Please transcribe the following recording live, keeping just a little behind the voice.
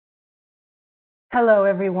Hello,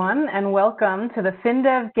 everyone, and welcome to the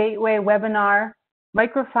FinDev Gateway webinar,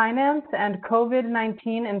 Microfinance and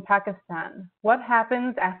COVID-19 in Pakistan, What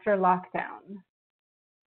Happens After Lockdown?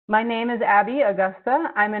 My name is Abby Augusta.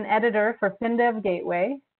 I'm an editor for FinDev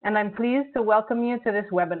Gateway, and I'm pleased to welcome you to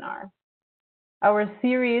this webinar. Our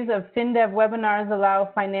series of FinDev webinars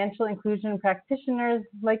allow financial inclusion practitioners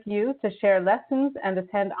like you to share lessons and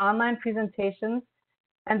attend online presentations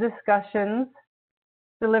and discussions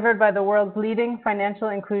delivered by the world's leading financial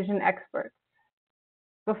inclusion experts.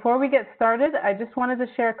 Before we get started, I just wanted to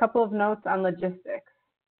share a couple of notes on logistics.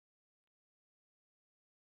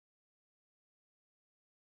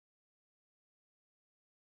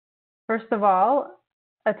 First of all,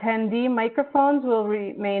 attendee microphones will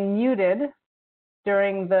remain muted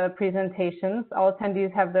during the presentations. All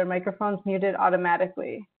attendees have their microphones muted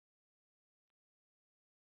automatically.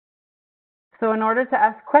 So in order to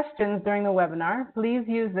ask questions during the webinar, please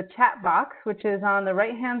use the chat box, which is on the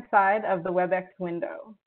right-hand side of the WebEx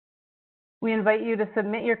window. We invite you to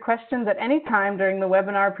submit your questions at any time during the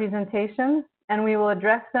webinar presentation, and we will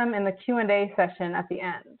address them in the Q&A session at the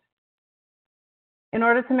end. In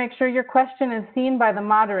order to make sure your question is seen by the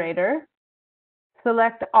moderator,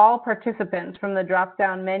 select all participants from the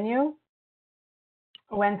drop-down menu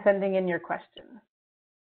when sending in your question.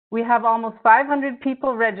 We have almost 500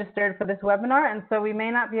 people registered for this webinar, and so we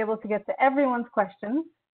may not be able to get to everyone's questions,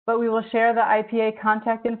 but we will share the IPA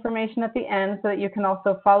contact information at the end so that you can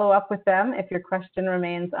also follow up with them if your question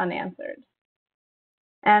remains unanswered.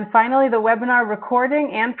 And finally, the webinar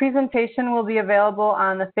recording and presentation will be available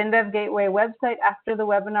on the FinDev Gateway website after the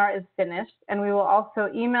webinar is finished, and we will also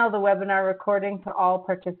email the webinar recording to all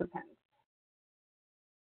participants.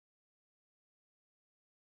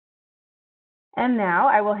 And now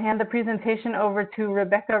I will hand the presentation over to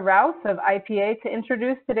Rebecca Rouse of IPA to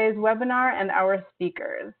introduce today's webinar and our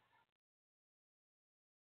speakers.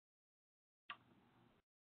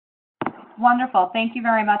 Wonderful. Thank you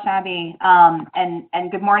very much, Abby.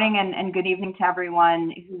 And good morning and good evening to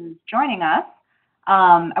everyone who's joining us.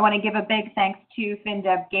 I want to give a big thanks to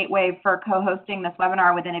FinDev Gateway for co-hosting this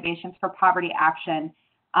webinar with Innovations for Poverty Action.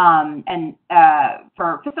 And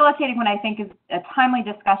for facilitating what I think is a timely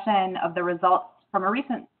discussion of the results from a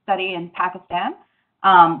recent study in Pakistan,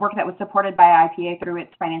 work that was supported by IPA through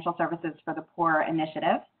its Financial Services for the Poor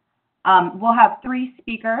initiative. We'll have three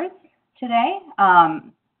speakers today.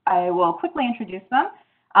 I will quickly introduce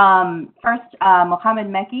them. First, Muhammad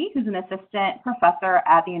Meki, who's an assistant professor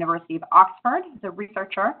at the University of Oxford. He's a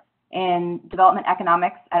researcher in development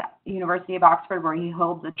economics at the University of Oxford, where he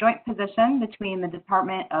holds a joint position between the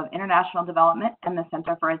Department of International Development and the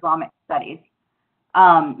Center for Islamic Studies.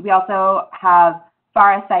 We also have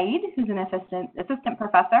Farah Said, who's an assistant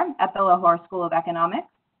professor at the Lahore School of Economics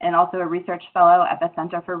and also a research fellow at the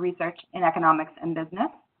Center for Research in Economics and Business.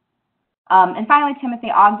 And finally,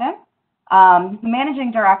 Timothy Ogden, who's the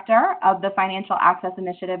managing director of the Financial Access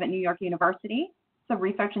Initiative at New York University. A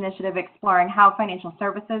research initiative exploring how financial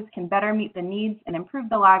services can better meet the needs and improve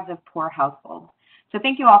the lives of poor households. So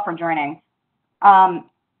thank you all for joining.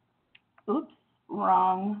 Oops,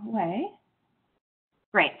 wrong way.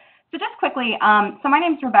 Great. So just quickly, so my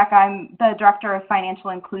name is Rebecca. I'm the Director of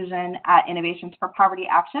Financial Inclusion at Innovations for Poverty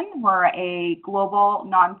Action. We're a global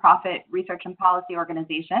nonprofit research and policy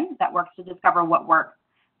organization that works to discover what works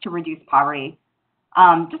to reduce poverty.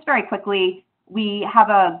 Just very quickly, we have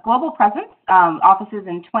a global presence, offices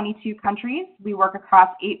in 22 countries. We work across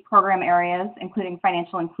 8 program areas, including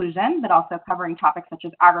financial inclusion, but also covering topics such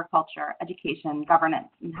as agriculture, education, governance,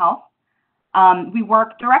 and health. We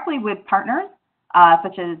work directly with partners,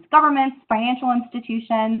 such as governments, financial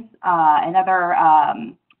institutions, and other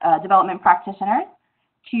development practitioners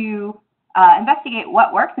to investigate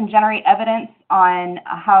what works and generate evidence on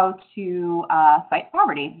how to fight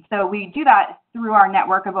poverty. So we do that through our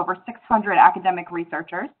network of over 600 academic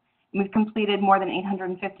researchers. And we've completed more than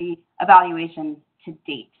 850 evaluations to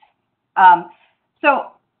date.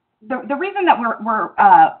 So the reason that we're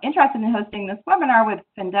interested in hosting this webinar with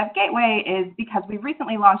FinDev Gateway is because we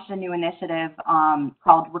recently launched a new initiative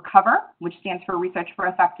called Recover, which stands for Research for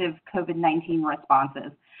Effective COVID-19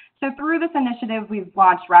 Responses. So through this initiative, we've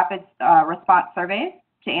launched rapid response surveys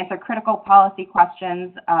to answer critical policy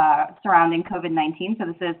questions surrounding COVID-19. So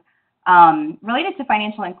this is related to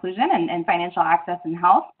financial inclusion and financial access and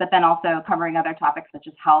health, but then also covering other topics such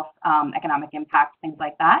as health, economic impact, things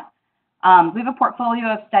like that. We have a portfolio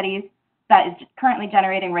of studies that is currently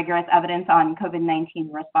generating rigorous evidence on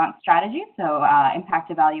COVID-19 response strategies, so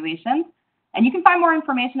impact evaluations. And you can find more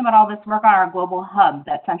information about all this work on our global hub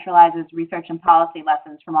that centralizes research and policy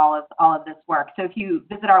lessons from all of this work. So if you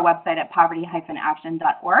visit our website at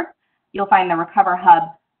poverty-action.org, you'll find the Recover Hub,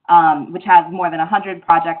 which has more than 100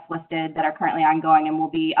 projects listed that are currently ongoing, and we'll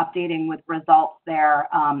be updating with results there.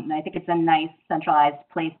 And I think it's a nice centralized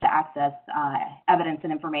place to access evidence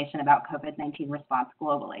and information about COVID-19 response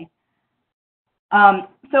globally.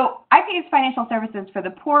 So IPA's Financial Services for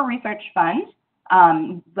the Poor Research Fund,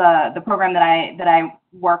 the program that I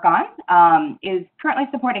work on, is currently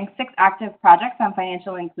supporting 6 active projects on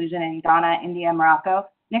financial inclusion in Ghana, India, Morocco,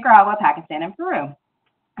 Nicaragua, Pakistan, and Peru.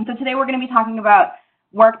 And so today we're going to be talking about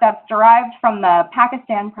work that's derived from the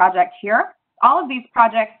Pakistan project here. All of these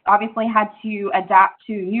projects obviously had to adapt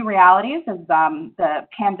to new realities as the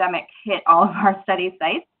pandemic hit all of our study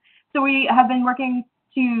sites. So we have been working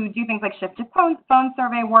to do things like shift to phone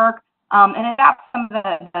survey work, and adapt some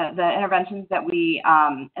of the interventions that we,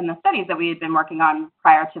 and the studies that we had been working on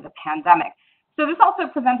prior to the pandemic. So this also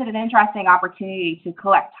presented an interesting opportunity to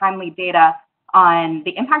collect timely data on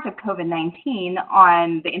the impact of COVID-19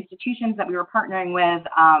 on the institutions that we were partnering with,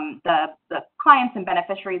 the clients and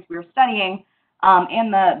beneficiaries we were studying,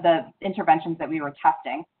 and the interventions that we were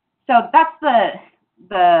testing. So that's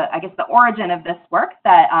I guess the origin of this work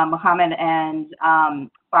that Muhammad and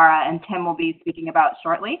Farah and Tim will be speaking about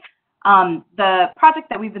shortly. The project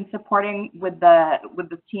that we've been supporting with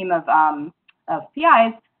this team of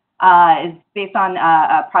PIs is based on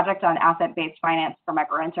a project on asset-based finance for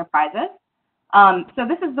microenterprises. So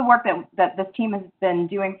this is the work that this team has been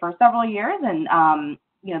doing for several years, and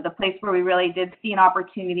you know, the place where we really did see an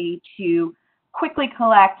opportunity to quickly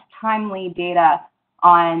collect timely data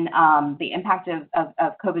on the impact of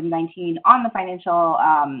COVID-19 on the financial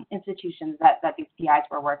institutions that these PIs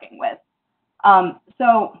were working with.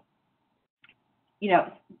 So, you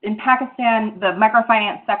know, in Pakistan, the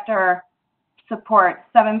microfinance sector supports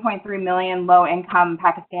 7.3 million low-income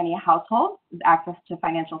Pakistani households with access to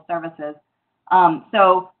financial services.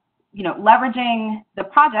 So, you know, leveraging the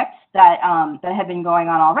project that had been going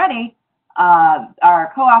on already,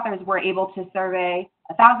 our co-authors were able to survey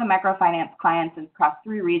 1,000 microfinance clients across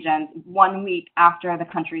 3 regions 1 week after the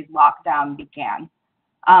country's lockdown began.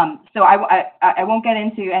 So I won't get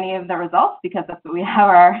into any of the results because that's what we have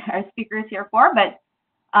our speakers here for, but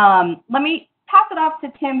let me pass it off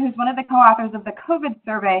to Tim, who's one of the co-authors of the COVID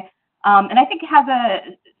survey, and I think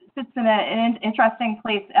sits in an interesting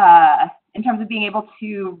place in terms of being able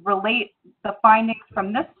to relate the findings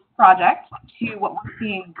from this project to what we're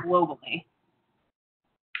seeing globally.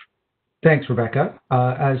 Thanks, Rebecca.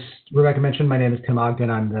 As Rebecca mentioned, my name is Tim Ogden.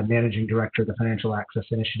 I'm the Managing Director of the Financial Access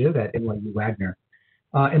Initiative at NYU Wagner.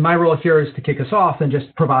 And my role here is to kick us off and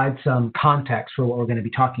just provide some context for what we're going to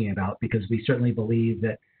be talking about, because we certainly believe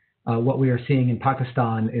that what we are seeing in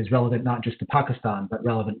Pakistan is relevant not just to Pakistan, but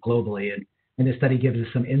relevant globally. And this study gives us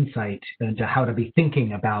some insight into how to be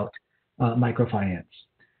thinking about microfinance.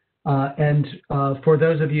 And for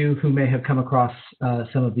those of you who may have come across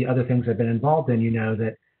some of the other things I've been involved in, you know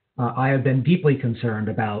that I have been deeply concerned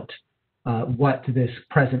about what this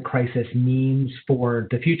present crisis means for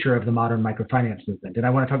the future of the modern microfinance movement. And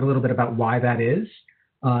I want to talk a little bit about why that is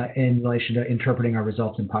in relation to interpreting our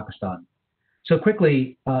results in Pakistan. So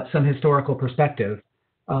quickly, some historical perspective.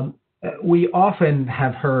 We often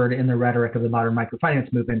have heard in the rhetoric of the modern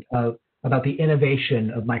microfinance movement about the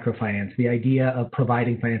innovation of microfinance, the idea of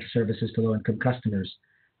providing financial services to low-income customers.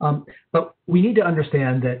 But we need to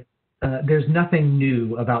understand that there's nothing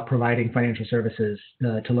new about providing financial services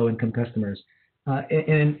to low-income customers.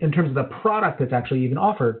 In terms of the product that's actually even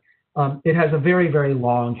offered, it has a very, very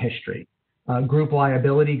long history. Group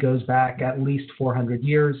liability goes back at least 400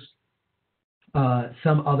 years.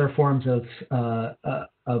 Some other forms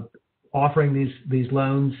of offering these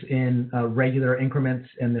loans in regular increments,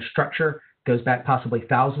 and the structure goes back possibly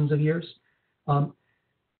thousands of years.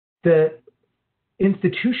 The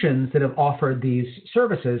institutions that have offered these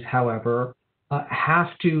services, however,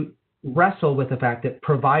 have to wrestle with the fact that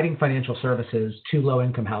providing financial services to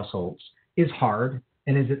low-income households is hard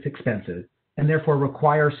and it's expensive, and therefore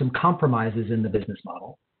requires some compromises in the business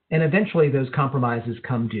model. And eventually those compromises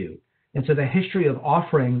come due. And so the history of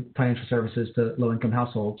offering financial services to low-income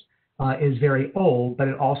households is very old, but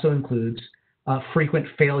it also includes frequent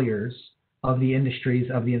failures of the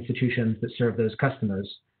industries, of the institutions that serve those customers,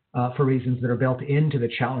 for reasons that are built into the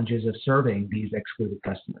challenges of serving these excluded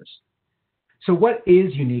customers. So what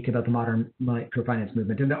is unique about the modern microfinance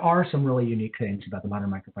movement? And there are some really unique things about the modern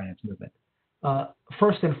microfinance movement.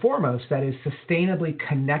 First and foremost, that is sustainably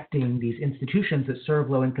connecting these institutions that serve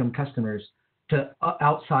low-income customers to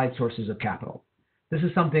outside sources of capital. This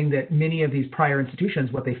is something that many of these prior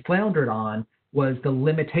institutions, what they floundered on was the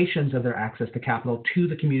limitations of their access to capital to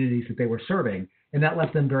the communities that they were serving, and that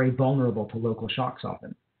left them very vulnerable to local shocks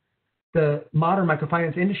often. the modern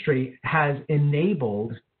microfinance industry has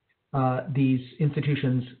enabled these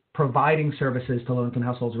institutions providing services to low-income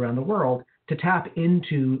households around the world to tap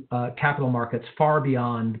into capital markets far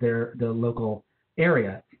beyond the local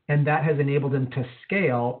area. And that has enabled them to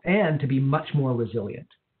scale and to be much more resilient.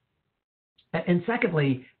 And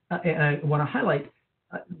secondly, and I want to highlight,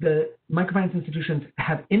 the microfinance institutions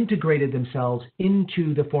have integrated themselves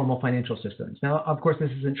into the formal financial systems. Now, of course,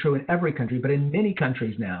 this isn't true in every country, but in many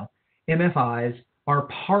countries now, MFIs are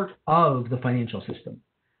part of the financial system.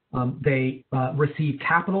 They receive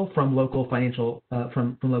capital from local financial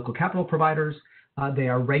from local capital providers. They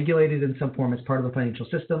are regulated in some form as part of the financial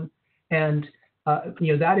system, and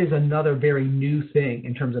that is another very new thing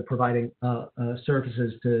in terms of providing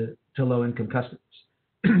services to low-income customers.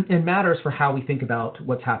 It matters for how we think about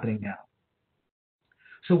what's happening now.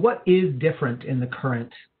 So what is different in the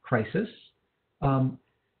current crisis? The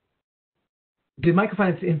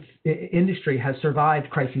microfinance industry has survived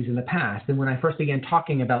crises in the past. And when I first began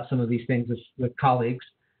talking about some of these things with colleagues,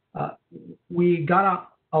 we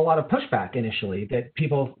got a lot of pushback initially, that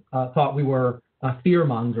people thought we were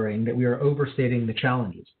fear-mongering, that we were overstating the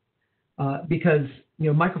challenges. Because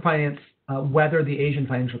microfinance weathered the Asian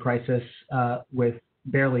financial crisis with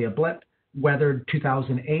barely a blip, weathered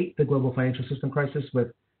 2008, the global financial system crisis, with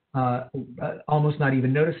almost not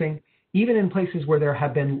even noticing. Even in places where there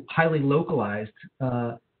have been highly localized,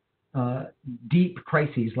 deep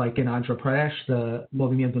crises, like in Andhra Pradesh, the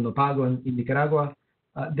Movimiento No Pago in Nicaragua,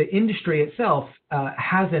 the industry itself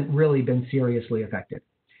hasn't really been seriously affected.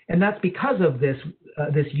 And that's because of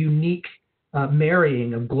this unique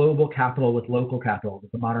marrying of global capital with local capital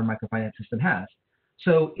that the modern microfinance system has.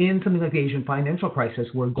 So in something like the Asian financial crisis,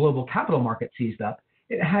 where global capital markets seized up,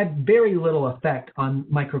 it had very little effect on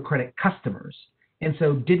microcredit customers, and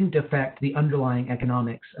so didn't affect the underlying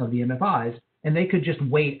economics of the MFIs, and they could just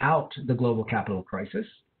wait out the global capital crisis.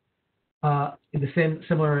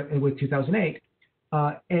 Similar with 2008,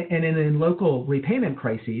 and in local repayment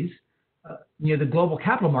crises, the global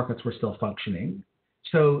capital markets were still functioning,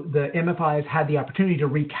 so the MFIs had the opportunity to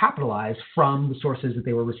recapitalize from the sources that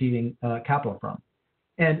they were receiving capital from.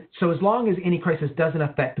 And so as long as any crisis doesn't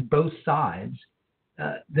affect both sides,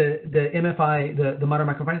 the MFI, the modern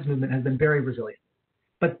microfinance movement, has been very resilient.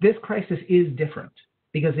 But this crisis is different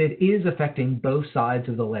because it is affecting both sides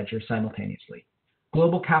of the ledger simultaneously.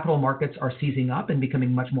 Global capital markets are seizing up and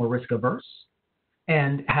becoming much more risk averse,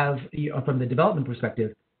 and have, from the development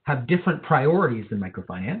perspective, have different priorities than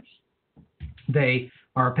microfinance. They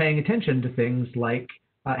are paying attention to things like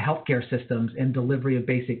healthcare systems and delivery of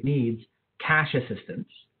basic needs, cash assistance.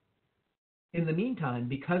 In the meantime,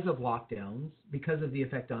 because of lockdowns, because of the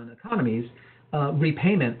effect on economies,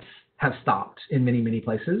 repayments have stopped in many, many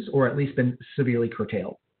places, or at least been severely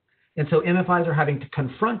curtailed. And so MFIs are having to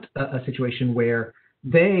confront a situation where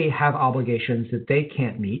they have obligations that they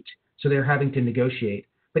can't meet, so they're having to negotiate.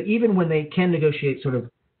 But even when they can negotiate sort of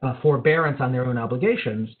forbearance on their own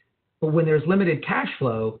obligations, but when there's limited cash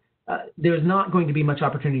flow, there's not going to be much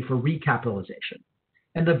opportunity for recapitalization.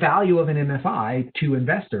 And the value of an MFI to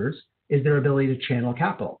investors is their ability to channel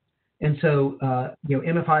capital. And so,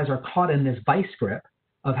 MFIs are caught in this vice grip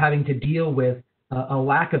of having to deal with a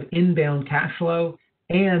lack of inbound cash flow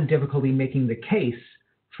and difficulty making the case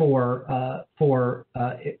for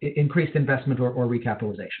increased investment or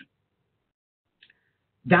recapitalization.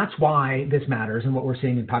 That's why this matters, and what we're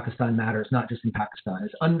seeing in Pakistan matters, not just in Pakistan,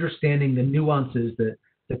 is understanding the nuances, the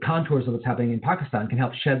contours of what's happening in Pakistan can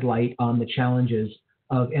help shed light on the challenges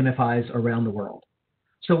of MFIs around the world.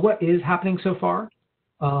 So what is happening so far?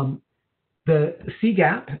 The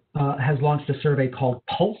CGAP has launched a survey called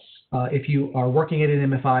Pulse. If you are working at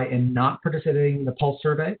an MFI and not participating in the Pulse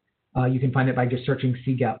survey, you can find it by just searching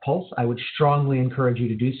CGAP Pulse. I would strongly encourage you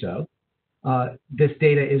to do so. This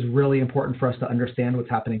data is really important for us to understand what's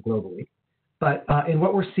happening globally. But in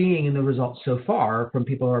what we're seeing in the results so far from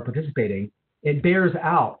people who are participating, it bears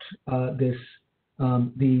out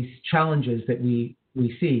these challenges that we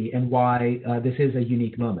see and why this is a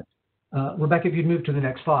unique moment. Rebecca, if you'd move to the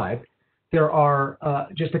next slide. There are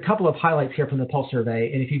just a couple of highlights here from the Pulse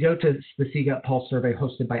survey. And if you go to the CGAP Pulse survey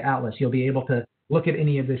hosted by Atlas, you'll be able to look at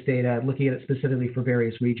any of this data, looking at it specifically for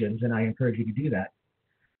various regions, and I encourage you to do that.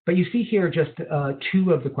 But you see here just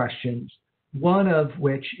two of the questions, one of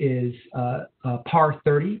which is par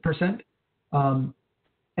 30%.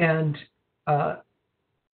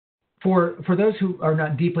 For those who are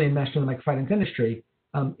not deeply enmeshed in the microfinance industry,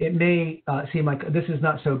 it may seem like this is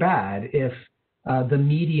not so bad if the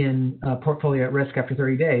median portfolio at risk after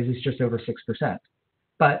 30 days is just over 6%.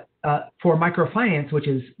 But for microfinance, which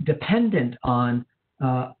is dependent on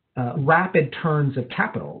rapid turns of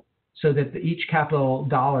capital, so that each capital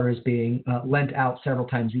dollar is being lent out several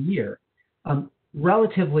times a year.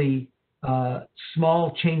 Relatively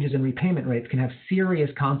small changes in repayment rates can have serious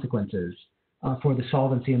consequences for the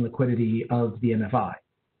solvency and liquidity of the MFI.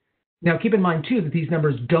 Now, keep in mind, too, that these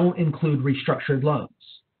numbers don't include restructured loans.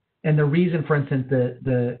 And the reason, for instance,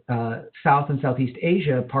 the South and Southeast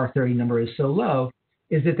Asia par 30 number is so low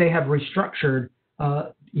is that they have restructured,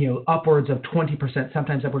 upwards of 20%,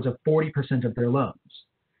 sometimes upwards of 40% of their loans.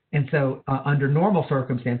 And so under normal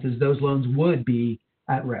circumstances, those loans would be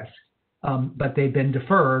at risk. But they've been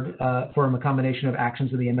deferred from a combination of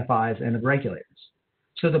actions of the MFIs and of regulators.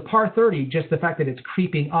 So the par 30, just the fact that it's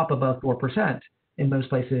creeping up above 4% in most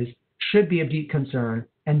places, should be of deep concern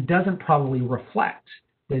and doesn't probably reflect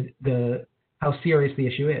how serious the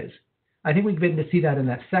issue is. I think we begin to see that in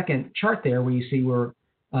that second chart there, where you see where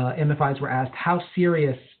MFIs were asked how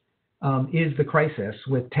serious is the crisis,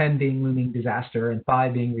 with 10 being looming disaster and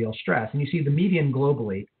 5 being real stress. And you see the median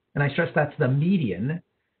globally, and I stress that's the median.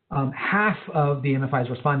 Half of the MFIs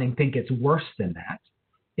responding think it's worse than that,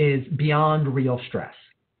 is beyond real stress.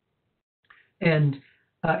 And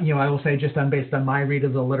I will say, just based on my read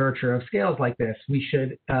of the literature of scales like this, we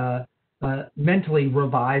should mentally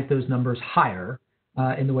revise those numbers higher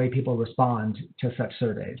in the way people respond to such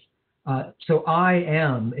surveys. So I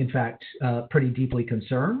am, in fact, pretty deeply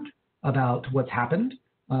concerned about what's happened.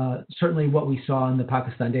 Certainly what we saw in the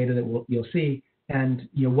Pakistan data that you'll see, and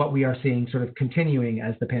what we are seeing sort of continuing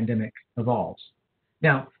as the pandemic evolves.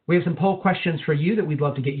 Now, we have some poll questions for you that we'd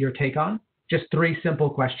love to get your take on. Just 3 simple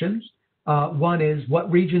questions. One is,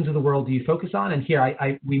 what regions of the world do you focus on? And here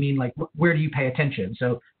we mean, like, where do you pay attention?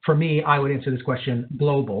 So for me, I would answer this question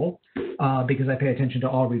global, because I pay attention to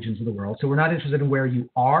all regions of the world. So we're not interested in where you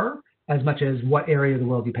are as much as what area of the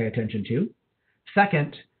world you pay attention to.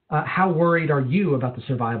 Second, how worried are you about the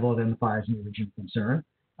survival of MFIs in your region of concern?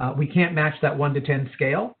 We can't match that 1 to 10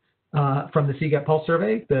 scale from the CGEP Pulse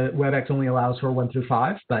survey. The WebEx only allows for 1 through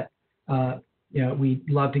 5, but we'd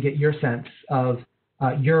love to get your sense of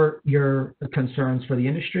your concerns for the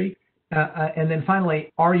industry. And then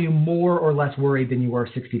finally, are you more or less worried than you were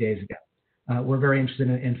 60 days ago? We're very interested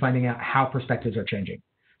in finding out how perspectives are changing.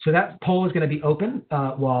 So that poll is going to be open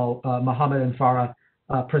while Muhammad and Farah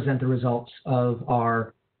present the results of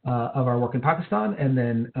our work in Pakistan, and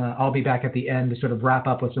then I'll be back at the end to sort of wrap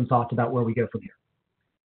up with some thoughts about where we go from here.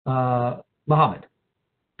 Muhammad,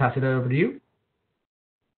 pass it over to you.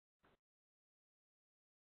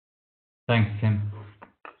 Thanks, Tim.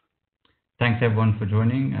 Thanks everyone for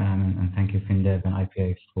joining, and thank you FinDev and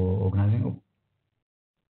IPA for organizing.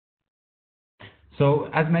 So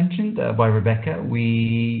as mentioned by Rebecca,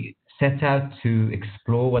 we set out to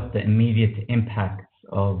explore what the immediate impacts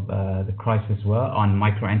of the crisis were on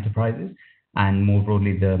micro enterprises and more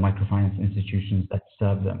broadly the microfinance institutions that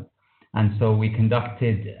serve them. And so we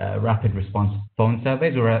conducted rapid response phone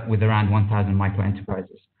surveys with around 1,000 micro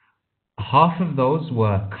enterprises. Half of those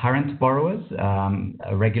were current borrowers,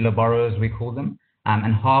 regular borrowers we call them,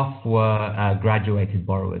 and half were graduated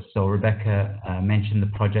borrowers. So Rebecca mentioned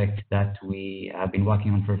the project that we have been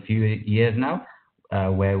working on for a few years now,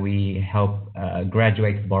 where we help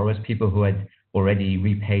graduate borrowers, people who had already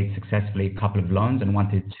repaid successfully a couple of loans and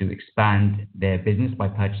wanted to expand their business by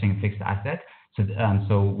purchasing a fixed asset.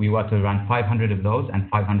 So we worked with around 500 of those and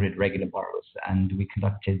 500 regular borrowers. And we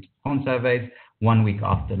conducted phone surveys 1 week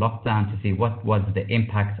after lockdown to see what was the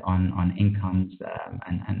impact on incomes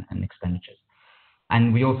and expenditures.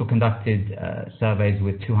 And we also conducted surveys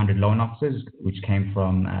with 200 loan officers, which came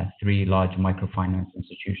from 3 large microfinance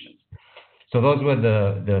institutions. So those were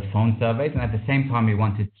the phone surveys, and at the same time, we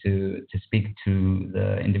wanted to speak to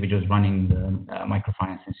the individuals running the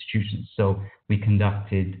microfinance institutions. So we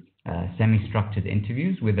conducted semi-structured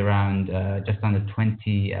interviews with around just under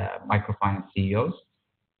 20 microfinance CEOs.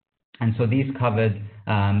 And so these covered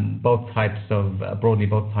broadly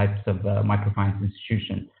both types of microfinance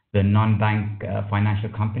institution, the non-bank financial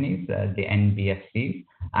companies, the NBFCs,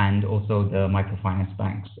 and also the microfinance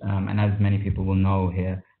banks. And as many people will know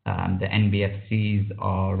here, the NBFCs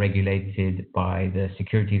are regulated by the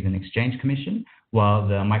Securities and Exchange Commission, while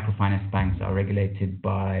the microfinance banks are regulated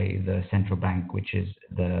by the central bank, which is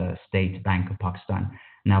the State Bank of Pakistan.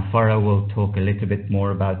 Now, Farah will talk a little bit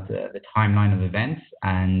more about the timeline of events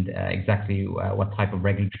and exactly what type of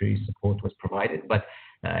regulatory support was provided. But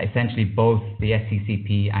essentially, both the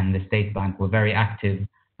SECP and the State Bank were very active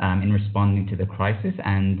in responding to the crisis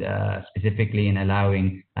and specifically in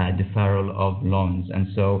allowing deferral of loans. And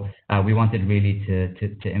so we wanted really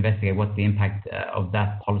to investigate what the impact of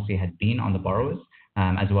that policy had been on the borrowers,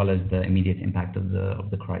 as well as the immediate impact of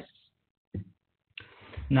the crisis.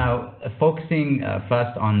 Now, focusing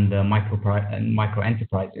first on the micro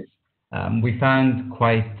enterprises, we found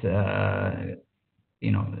quite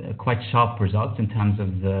quite sharp results in terms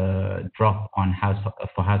of the drop on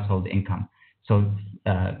household income. So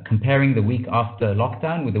comparing the week after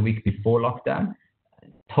lockdown with the week before lockdown,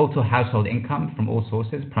 total household income from all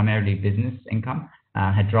sources, primarily business income,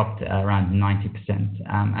 had dropped around 90%.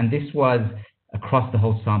 And this was across the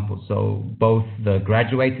whole sample. So both the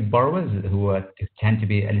graduated borrowers who tend to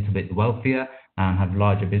be a little bit wealthier, have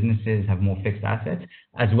larger businesses, have more fixed assets,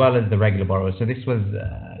 as well as the regular borrowers. So this was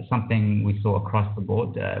something we saw across the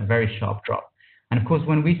board, a very sharp drop. And of course,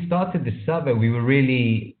 when we started this survey, we were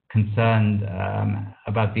really concerned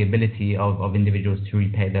about the ability of individuals to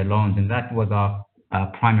repay their loans. And that was our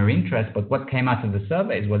primary interest. But what came out of the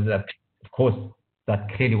surveys was that, of course, that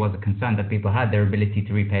clearly was a concern that people had their ability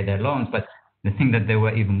to repay their loans. But the thing that they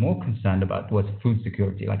were even more concerned about was food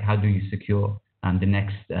security. Like, how do you secure the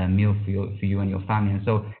next meal for you and your family? And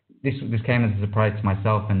so this came as a surprise to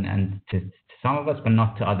myself and to some of us, but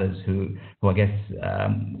not to others who I guess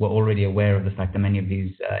were already aware of the fact that many of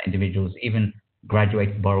these individuals, even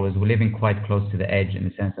graduated borrowers, were living quite close to the edge in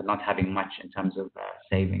the sense of not having much in terms of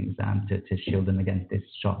savings to shield them against this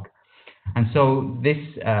shock. And so this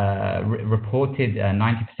reported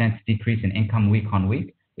 90% decrease in income week on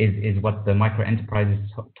week is what the micro enterprises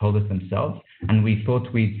told us themselves. And we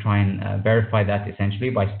thought we'd try and verify that essentially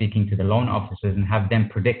by speaking to the loan officers and have them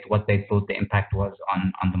predict what they thought the impact was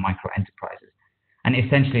on the micro enterprises. And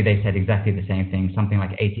essentially they said exactly the same thing, something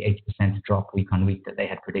like 80% drop week on week that they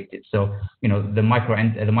had predicted. So, the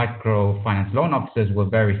microfinance loan officers were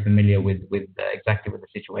very familiar with exactly what the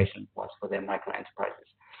situation was for their micro enterprises.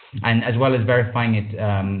 And as well as verifying it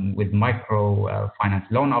with microfinance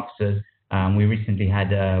loan officers, we recently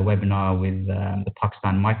had a webinar with the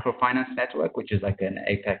Pakistan Microfinance Network, which is like an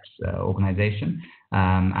apex organization.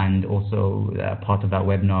 And also part of that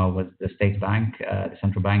webinar was the State Bank, the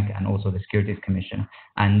Central Bank, and also the Securities Commission.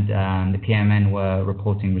 And the PMN were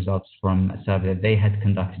reporting results from a survey that they had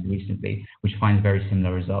conducted recently, which finds very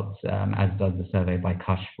similar results, as does the survey by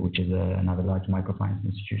Kashmir, which is another large microfinance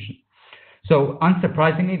institution. So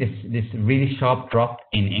unsurprisingly, this really sharp drop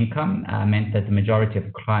in income meant that the majority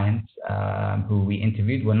of clients who we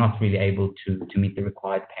interviewed were not really able to meet the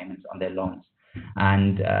required payments on their loans.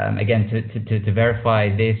 And again, to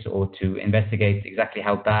verify this or to investigate exactly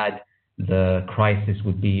how bad the crisis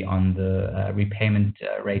would be on the repayment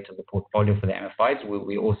rate of the portfolio for the MFIs,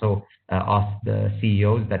 we also asked the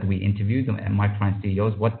CEOs that we interviewed, the microfinance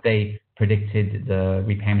CEOs, what they predicted the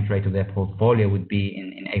repayment rate of their portfolio would be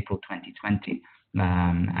in April 2020.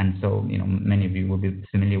 And so, many of you will be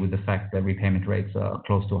familiar with the fact that repayment rates are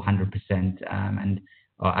close to 100%, and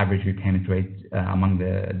our average repayment rate among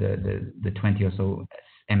the 20 or so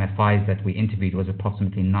MFIs that we interviewed was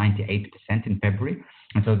approximately 98% in February.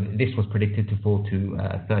 And so this was predicted to fall to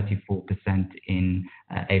 34% in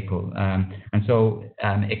April. And so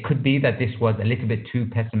it could be that this was a little bit too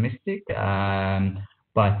pessimistic,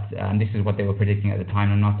 but this is what they were predicting at the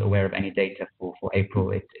time. I'm not aware of any data for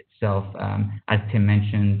April itself. As Tim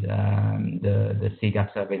mentioned, the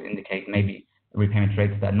CGAP surveys indicate maybe repayment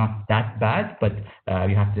rates that are not that bad, but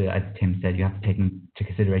you have to, as Tim said, you have to take into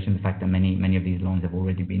consideration the fact that many of these loans have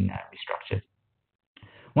already been restructured.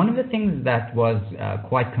 One of the things that was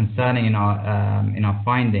quite concerning in our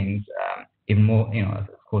findings, even more, of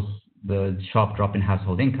course, the sharp drop in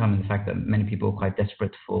household income and the fact that many people are quite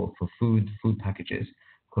desperate for food packages.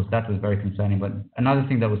 Of course, that was very concerning. But another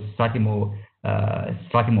thing that was slightly more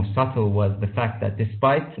subtle was the fact that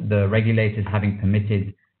despite the regulators having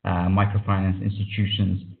permitted microfinance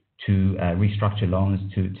institutions to restructure loans,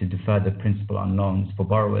 to defer the principal on loans for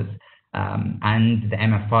borrowers, and the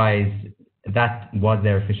MFIs, that was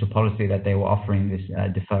their official policy that they were offering this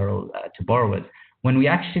deferral to borrowers. When we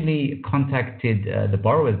actually contacted the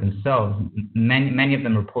borrowers themselves, many of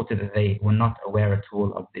them reported that they were not aware at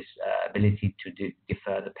all of this ability to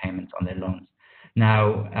defer the payments on their loans.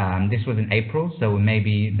 Now, this was in April, so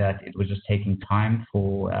maybe that it was just taking time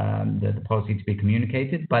for the policy to be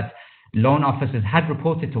communicated, but loan officers had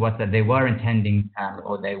reported to us that they were intending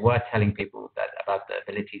or they were telling people that about the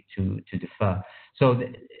ability to defer. So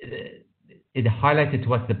it highlighted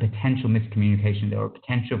to us the potential miscommunication there, or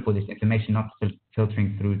potential for this information not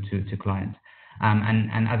filtering through to clients.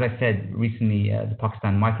 And as I said, recently the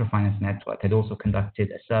Pakistan Microfinance Network had also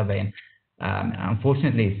conducted a survey, and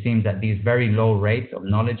unfortunately it seems that these very low rates of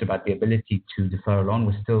knowledge about the ability to defer a loan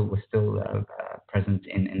were still present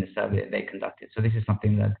in the survey that they conducted. So this is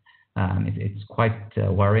something that it's quite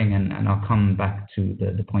worrying, and I'll come back to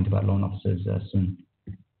the point about loan officers soon.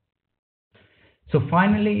 So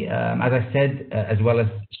finally, as I said, as well as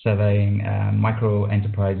surveying micro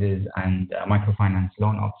enterprises and microfinance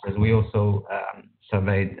loan officers, we also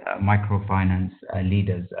surveyed microfinance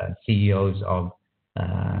leaders, CEOs of,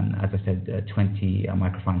 as I said, 20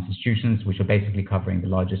 microfinance institutions, which are basically covering the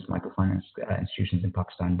largest microfinance institutions in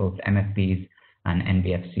Pakistan, both MFBs and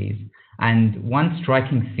NBFCs. And one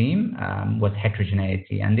striking theme was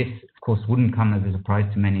heterogeneity. And this, of course, wouldn't come as a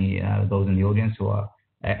surprise to many those in the audience who are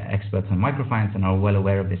experts on microfinance and are well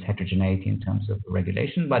aware of this heterogeneity in terms of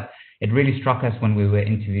regulation. But it really struck us when we were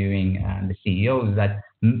interviewing the CEOs that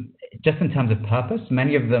just in terms of purpose,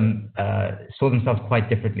 many of them saw themselves quite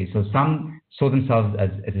differently. So some saw themselves as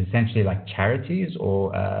essentially like charities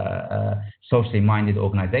or socially minded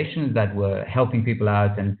organizations that were helping people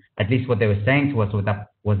out, and at least what they were saying to us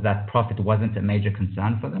was that profit wasn't a major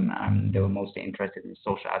concern for them. They were mostly interested in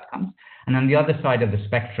social outcomes. And on the other side of the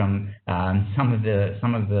spectrum, some of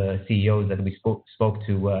the CEOs that we spoke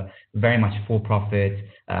to were very much for profit.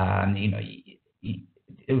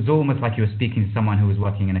 It was almost like you were speaking to someone who was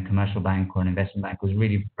working in a commercial bank or an investment bank. It was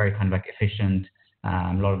really very kind of like efficient,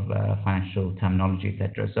 a lot of financial terminology,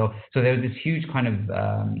 etc. So there was this huge kind of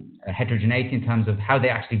heterogeneity in terms of how they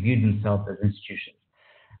actually viewed themselves as institutions.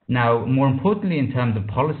 Now, more importantly, in terms of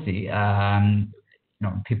policy,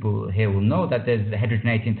 people here will know that there's a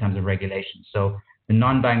heterogeneity in terms of regulation. So the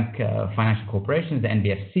non-bank financial corporations, the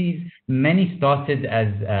NBFCs, many started as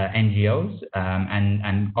NGOs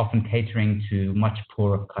and often catering to much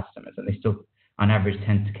poorer customers, and they still, on average,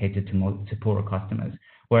 tend to cater to poorer customers.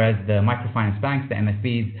 Whereas the microfinance banks, the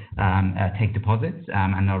MFBs, take deposits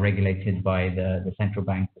and are regulated by the central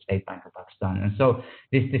bank, the State Bank of Pakistan. And so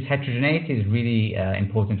this heterogeneity is really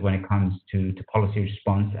important when it comes to policy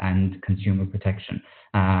response and consumer protection.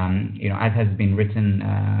 As has been written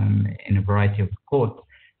in a variety of reports,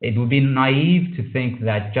 it would be naive to think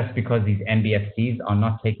that just because these NBFCs are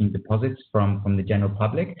not taking deposits from the general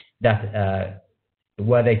public, that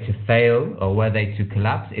were they to fail or were they to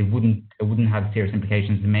collapse, it wouldn't have serious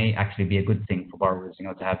implications. It may actually be a good thing for borrowers,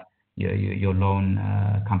 to have your loan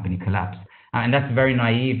company collapse. And that's very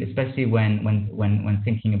naive, especially when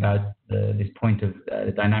thinking about this point of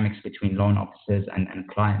the dynamics between loan officers and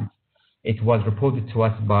clients. It was reported to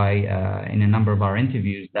us in a number of our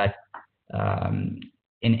interviews that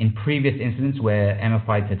in previous incidents where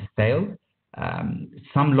MFIs had failed,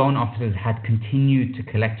 some loan officers had continued to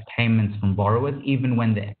collect payments from borrowers even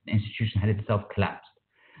when the institution had itself collapsed.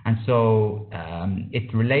 And so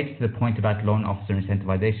it relates to the point about loan officer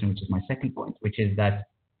incentivization, which is my second point, which is that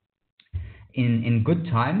in good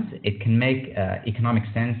times, it can make economic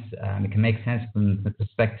sense. It can make sense from the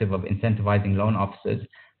perspective of incentivizing loan officers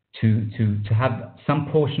to have some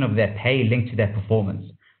portion of their pay linked to their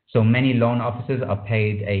performance. So many loan officers are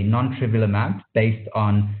paid a non-trivial amount based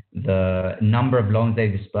on the number of loans they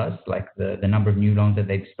disperse, like the number of new loans that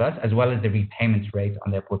they disperse, as well as the repayment rate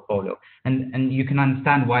on their portfolio. And you can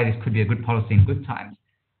understand why this could be a good policy in good times.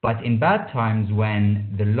 But in bad times,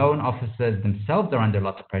 when the loan officers themselves are under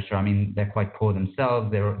lots of pressure, they're quite poor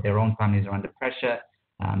themselves, their own families are under pressure,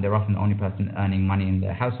 they're often the only person earning money in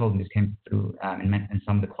their household, and this came through in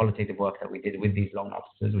some of the qualitative work that we did with these loan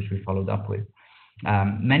officers, which we followed up with.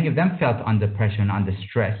 Many of them felt under pressure and under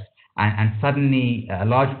stress, and suddenly a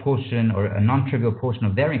large portion or a non-trivial portion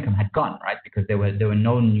of their income had gone, right? Because there were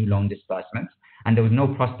no new loan disbursements, and there was no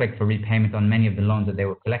prospect for repayment on many of the loans that they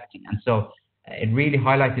were collecting. And so it really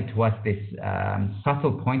highlighted to us this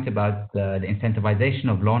subtle point about the incentivization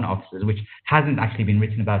of loan officers, which hasn't actually been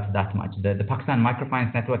written about that much. The Pakistan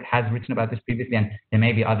Microfinance Network has written about this previously, and there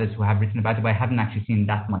may be others who have written about it, but I haven't actually seen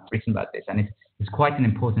that much written about this. And it's quite an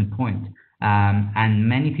important point. And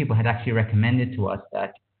many people had actually recommended to us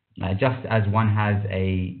that just as one has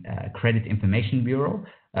a credit information bureau,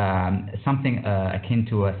 something akin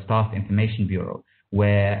to a staff information bureau,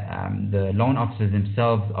 where the loan officers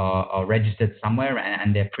themselves are registered somewhere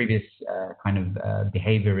and their previous kind of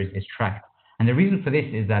behavior is tracked. And the reason for this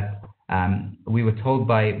is that we were told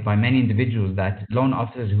by many individuals that loan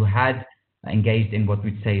officers who had engaged in what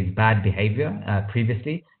we'd say is bad behavior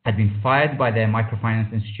previously had been fired by their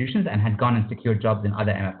microfinance institutions and had gone and secured jobs in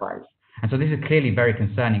other MFIs. And so this is clearly very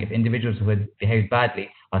concerning if individuals who had behaved badly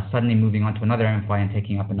are suddenly moving on to another MFI and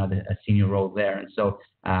taking up a senior role there. And so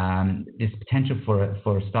this potential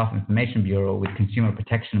for a staff information bureau with consumer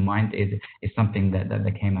protection in mind is something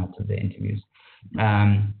that came out of the interviews.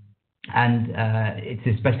 And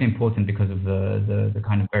it's especially important because of the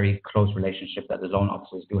kind of very close relationship that the loan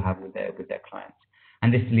officers do have with their clients.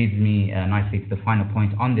 And this leads me nicely to the final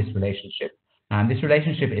point on this relationship. This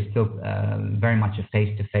relationship is still very much a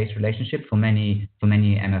face-to-face relationship for many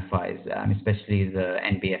MFIs, especially the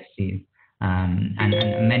NBFCs.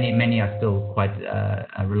 And many are still quite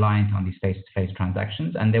reliant on these face-to-face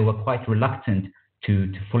transactions, and they were quite reluctant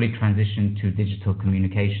to fully transition to digital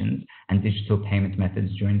communications and digital payment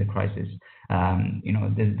methods during the crisis.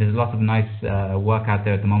 There's a lot of nice work out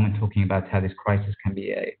there at the moment talking about how this crisis can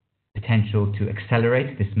be a potential to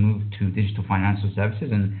accelerate this move to digital financial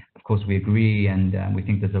services. And of course, we agree, and we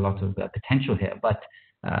think there's a lot of potential here. But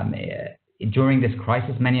during this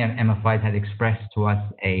crisis, many MFIs had expressed to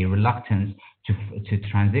us a reluctance to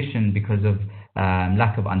transition because of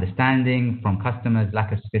lack of understanding from customers,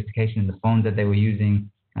 lack of sophistication in the phones that they were using.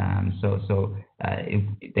 They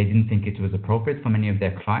didn't think it was appropriate for many of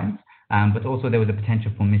their clients. But also there was a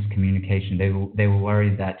potential for miscommunication. They were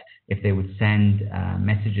worried that if they would send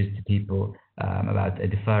messages to people about a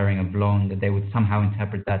deferring of loan, that they would somehow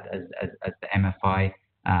interpret that as the MFI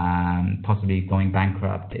possibly going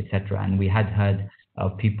bankrupt, etc. And we had heard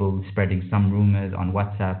of people spreading some rumors on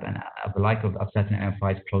WhatsApp and of the like of certain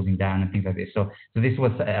MFIs closing down and things like this. So this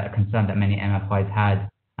was a concern that many MFIs had.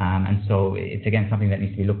 And so it's again something that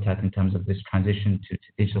needs to be looked at in terms of this transition to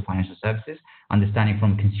digital financial services, understanding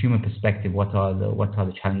from a consumer perspective what are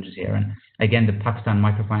the challenges here. And again, the Pakistan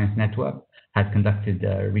Microfinance Network has conducted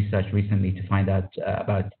research recently to find out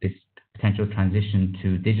about this potential transition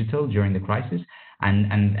to digital during the crisis.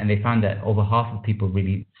 And they found that over half of people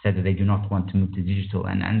really said that they do not want to move to digital.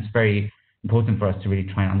 And it's very important for us to really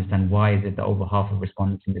try and understand why is it that over half of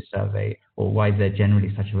respondents in this survey, or why is there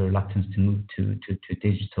generally such a reluctance to move to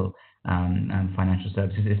digital financial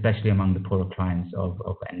services, especially among the poorer clients of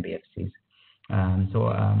NBFCs.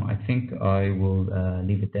 I think I will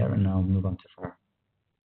leave it there and I'll move on to Farah.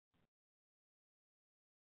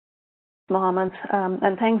 Mohammed,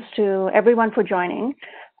 and thanks to everyone for joining.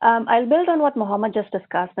 I'll build on what Mohammed just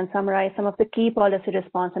discussed and summarize some of the key policy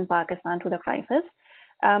response in Pakistan to the crisis.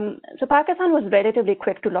 So Pakistan was relatively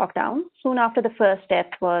quick to lock down. Soon after the first death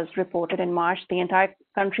was reported in March, the entire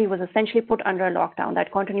country was essentially put under a lockdown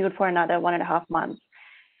that continued for another 1.5 months.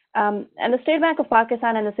 And the State Bank of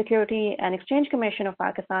Pakistan and the Security and Exchange Commission of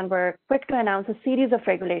Pakistan were quick to announce a series of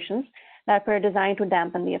regulations that were designed to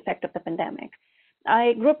dampen the effect of the pandemic.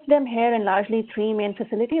 I grouped them here in largely 3 main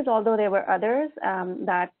facilities, although there were others,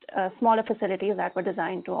 smaller facilities that were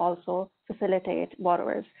designed to also facilitate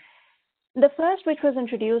borrowers. The first, which was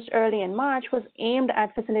introduced early in March, was aimed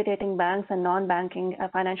at facilitating banks and non-banking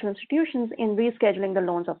financial institutions in rescheduling the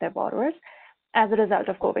loans of their borrowers as a result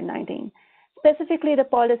of COVID-19. Specifically, the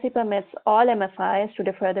policy permits all MFIs to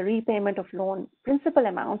defer the repayment of loan principal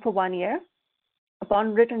amount for 1 year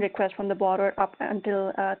upon written request from the borrower up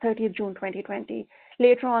until 30th June 2020.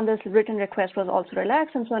 Later on, this written request was also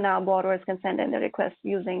relaxed, and so now borrowers can send in the request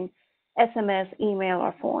using SMS, email,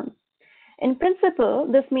 or phone. In principle,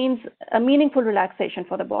 this means a meaningful relaxation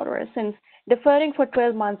for the borrowers, since deferring for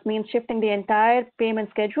 12 months means shifting the entire payment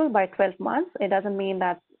schedule by 12 months. It doesn't mean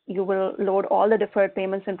that you will load all the deferred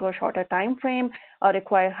payments into a shorter time frame or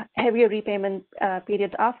require heavier repayment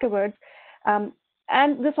periods afterwards.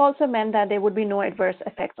 And this also meant that there would be no adverse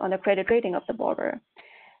effects on the credit rating of the borrower.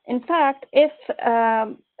 In fact, if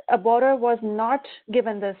a borrower was not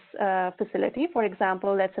given this facility, for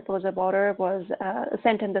example, let's suppose a borrower was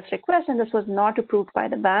sent in this request and this was not approved by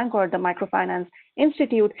the bank or the Microfinance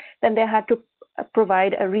Institute, then they had to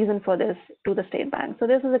provide a reason for this to the State Bank. So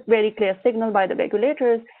this is a very clear signal by the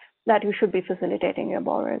regulators that you should be facilitating your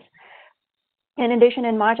borrowers. In addition,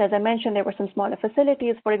 in March, as I mentioned, there were some smaller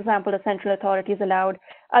facilities. For example, the central authorities allowed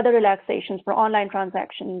other relaxations for online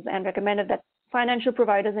transactions and recommended that financial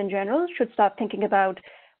providers in general should start thinking about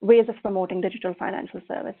ways of promoting digital financial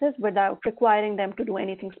services without requiring them to do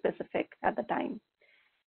anything specific at the time.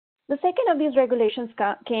 The second of these regulations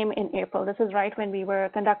came in April. This is right when we were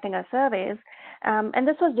conducting our surveys. And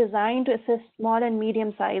this was designed to assist small and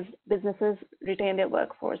medium-sized businesses retain their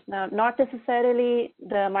workforce. Now, not necessarily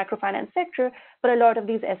the microfinance sector, but a lot of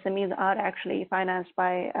these SMEs are actually financed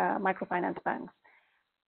by microfinance banks.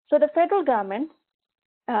 So the federal government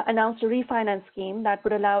announced a refinance scheme that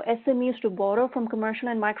would allow SMEs to borrow from commercial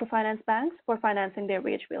and microfinance banks for financing their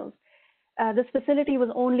wage bills. This facility was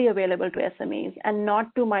only available to SMEs and not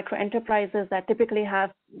to micro enterprises that typically have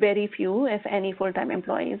very few, if any, full-time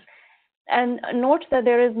employees. And note that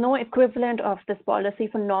there is no equivalent of this policy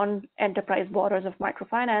for non-enterprise borrowers of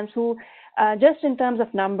microfinance who, just in terms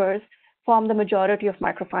of numbers, form the majority of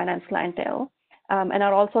microfinance clientele and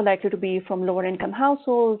are also likely to be from lower income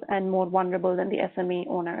households and more vulnerable than the SME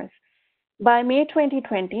owners. By May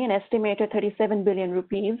 2020, an estimated 37 billion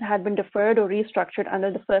rupees had been deferred or restructured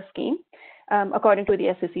under the first scheme, according to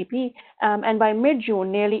the SECP. And by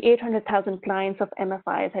mid-June, nearly 800,000 clients of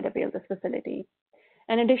MFIs had availed this facility.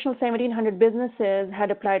 An additional 1,700 businesses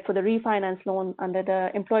had applied for the refinance loan under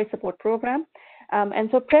the Employee Support Program. And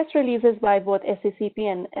so press releases by both SACP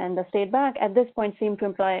and the State Bank at this point seem to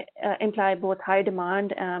imply both high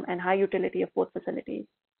demand and high utility of both facilities.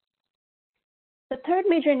 The third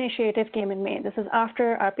major initiative came in May. This is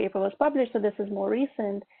after our paper was published, so this is more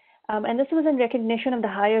recent. And this was in recognition of the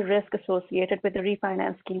higher risk associated with the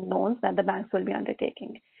refinance scheme loans that the banks will be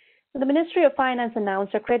undertaking. So the Ministry of Finance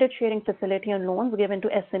announced a credit sharing facility on loans given to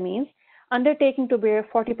SMEs, undertaking to bear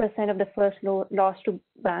 40% of the first loss to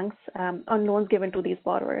banks on loans given to these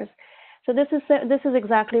borrowers. So this is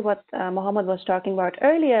exactly what Mohammed was talking about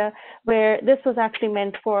earlier, where this was actually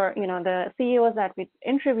meant for, the CEOs that we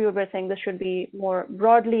interviewed were saying this should be more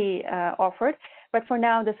broadly offered, but for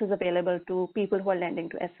now this is available to people who are lending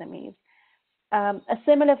to SMEs. A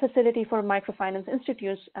similar facility for microfinance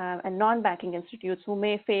institutes and non-banking institutes who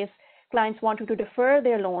may face clients wanting to defer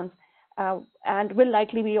their loans and will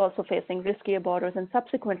likely be also facing riskier borrowers and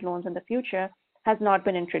subsequent loans in the future has not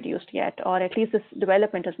been introduced yet, or at least this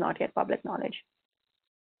development is not yet public knowledge.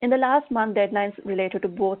 In the last month, deadlines related to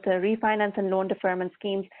both the refinance and loan deferment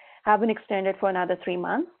schemes have been extended for another 3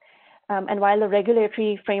 months. And while the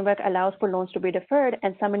regulatory framework allows for loans to be deferred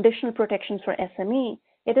and some additional protections for SME,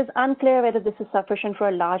 it is unclear whether this is sufficient for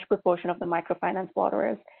a large proportion of the microfinance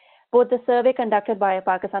borrowers. Both the survey conducted by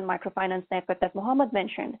Pakistan Microfinance Network that Mohammed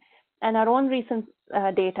mentioned and our own recent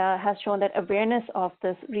data has shown that awareness of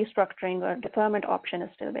this restructuring or deferment option is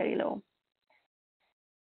still very low.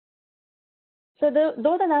 So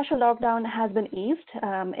though the national lockdown has been eased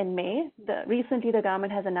in May, recently the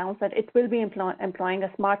government has announced that it will be employing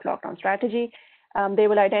a smart lockdown strategy. They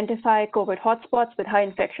will identify COVID hotspots with high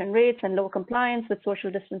infection rates and low compliance with social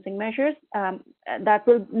distancing measures that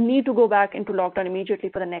will need to go back into lockdown immediately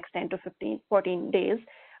for the next 10 to 14 days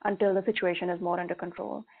until the situation is more under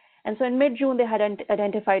control. And so in mid-June, they had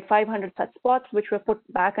identified 500 such spots, which were put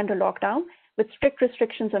back under lockdown with strict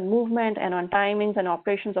restrictions on movement and on timings and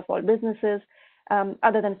operations of all businesses,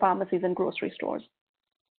 other than pharmacies and grocery stores.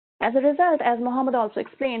 As a result, as Mohammed also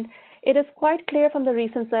explained, it is quite clear from the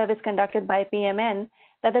recent surveys conducted by PMN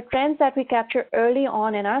that the trends that we capture early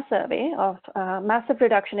on in our survey of massive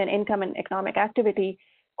reduction in income and economic activity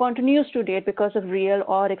continues to date because of real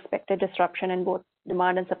or expected disruption in both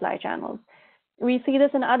demand and supply channels. We see this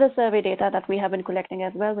in other survey data that we have been collecting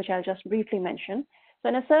as well, which I'll just briefly mention. So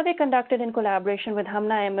in a survey conducted in collaboration with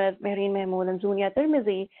Hamna Ahmed, Mehreen Mahmood, and Zunia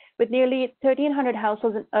Tirmizi, with nearly 1,300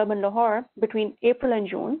 households in urban Lahore between April and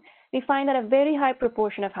June, we find that a very high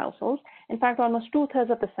proportion of households, in fact, almost 2/3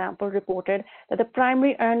 of the sample reported that the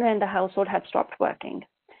primary earner in the household had stopped working.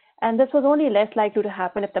 And this was only less likely to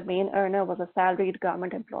happen if the main earner was a salaried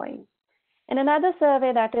government employee. In another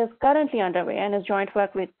survey that is currently underway and is joint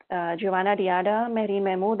work with Giovanna Diada, Mehreen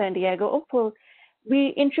Mahmood, and Diego Upul, we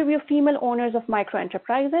interview female owners of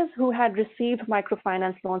micro-enterprises who had received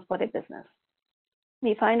microfinance loans for their business.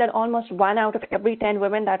 We find that almost 1 out of every 10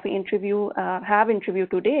 women that we have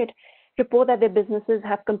interviewed to date report that their businesses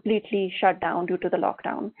have completely shut down due to the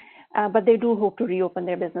lockdown. But they do hope to reopen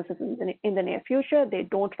their businesses in the near future. They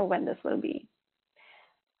don't know when this will be.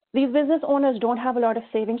 These business owners don't have a lot of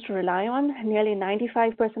savings to rely on. Nearly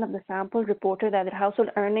 95% of the sample reported that their household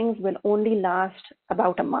earnings will only last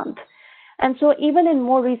about a month. And so even in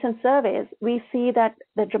more recent surveys, we see that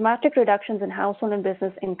the dramatic reductions in household and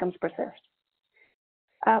business incomes persist.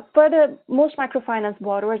 Further, most microfinance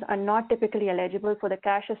borrowers are not typically eligible for the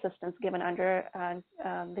cash assistance given under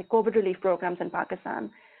the COVID relief programs in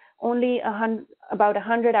Pakistan. Only about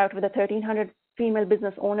 100 out of the 1,300 female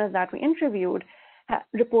business owners that we interviewed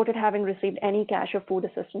reported having received any cash or food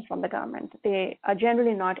assistance from the government. They are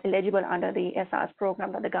generally not eligible under the SRS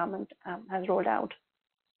program that the government has rolled out.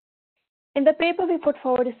 In the paper, we put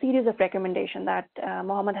forward a series of recommendations that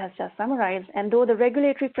Mohammed has just summarized, and though the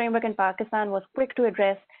regulatory framework in Pakistan was quick to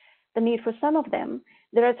address the need for some of them,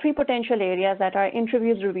 there are 3 potential areas that our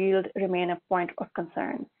interviews revealed remain a point of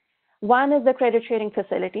concern. One is the credit sharing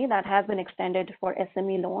facility that has been extended for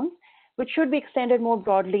SME loans, which should be extended more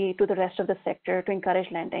broadly to the rest of the sector to encourage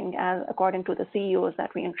lending, according to the CEOs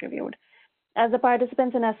that we interviewed. As the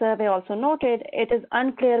participants in our survey also noted, it is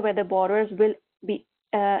unclear whether borrowers will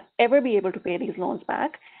ever be able to pay these loans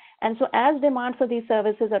back. And so as demand for these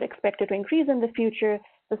services are expected to increase in the future,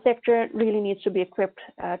 the sector really needs to be equipped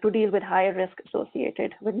to deal with higher risk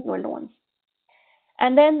associated with newer loans.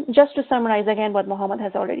 And then just to summarize again what Mohammed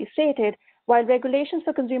has already stated, while regulations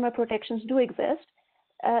for consumer protections do exist,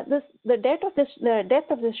 the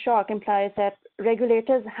depth of this shock implies that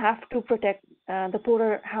regulators have to protect the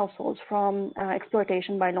poorer households from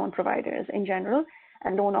exploitation by loan providers in general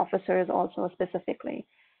and loan officers also specifically.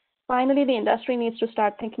 Finally, the industry needs to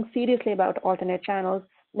start thinking seriously about alternate channels.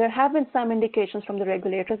 There have been some indications from the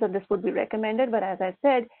regulators that this would be recommended, but as I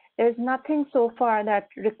said, there's nothing so far that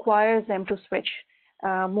requires them to switch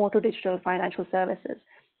more to digital financial services.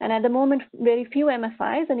 And at the moment, very few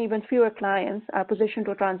MFIs and even fewer clients are positioned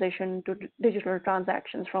to transition to digital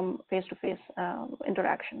transactions from face-to-face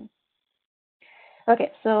interaction.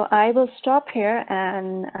 Okay, so I will stop here,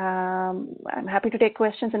 and I'm happy to take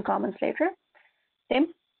questions and comments later.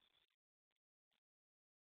 Tim?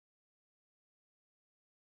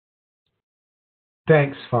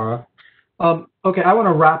 Thanks, Farah. Okay, I want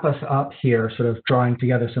to wrap us up here, sort of drawing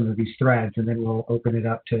together some of these threads, and then we'll open it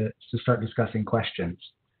up to start discussing questions.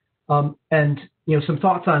 And some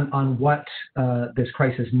thoughts on what this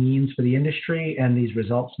crisis means for the industry and these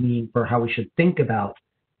results mean for how we should think about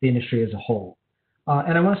the industry as a whole.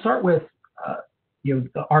 And I want to start with,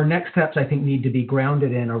 our next steps, I think, need to be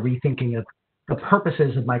grounded in a rethinking of the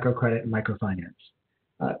purposes of microcredit and microfinance.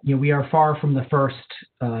 We are far from the first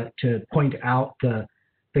to point out the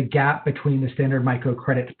gap between the standard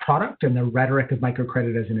microcredit product and the rhetoric of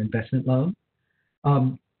microcredit as an investment loan.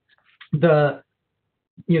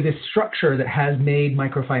 This structure that has made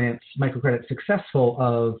microcredit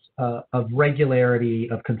successful of regularity,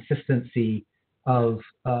 of consistency, of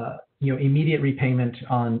immediate repayment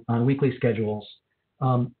on weekly schedules,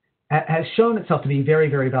 has shown itself to be very,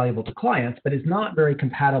 very valuable to clients, but is not very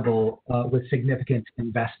compatible with significant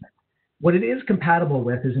investment. What it is compatible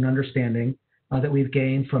with is an understanding that we've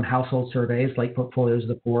gained from household surveys like Portfolios of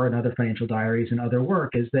the Poor and other financial diaries and other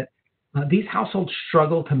work, is that these households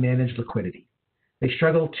struggle to manage liquidity. They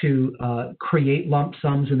struggle to create lump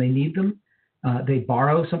sums when they need them. They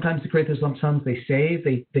borrow sometimes to create those lump sums. They save.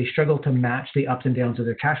 They struggle to match the ups and downs of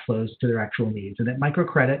their cash flows to their actual needs. And that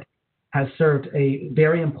microcredit has served a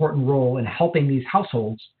very important role in helping these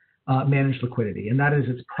households manage liquidity. And that is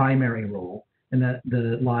its primary role in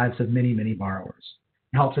the lives of many, many borrowers.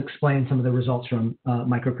 It helps explain some of the results from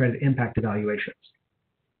microcredit impact evaluations.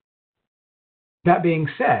 That being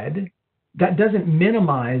said, that doesn't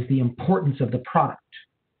minimize the importance of the product.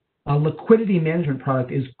 A liquidity management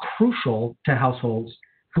product is crucial to households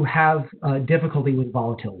who have difficulty with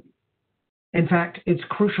volatility. In fact, it's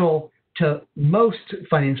crucial to most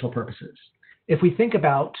financial purposes. If we think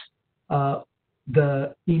about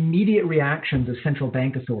the immediate reactions of central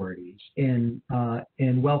bank authorities in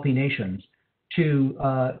wealthy nations to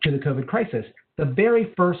the COVID crisis, the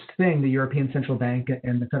very first thing the European Central Bank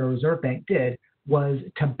and the Federal Reserve Bank did was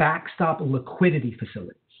to backstop liquidity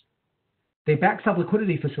facilities. They backstop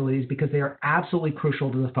liquidity facilities because they are absolutely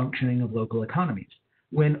crucial to the functioning of local economies.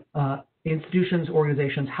 When institutions,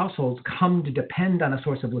 organizations, households come to depend on a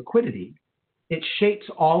source of liquidity, it shapes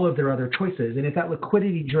all of their other choices. And if that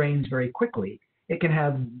liquidity drains very quickly, it can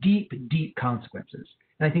have deep, deep consequences.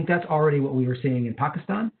 And I think that's already what we were seeing in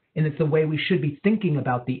Pakistan. And it's the way we should be thinking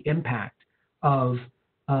about the impact of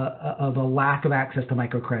a lack of access to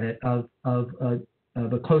microcredit, of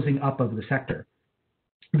a closing up of the sector.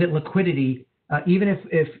 That liquidity, even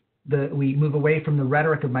if we move away from the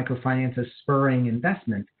rhetoric of microfinance as spurring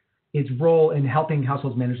investment, its role in helping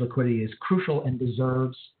households manage liquidity is crucial and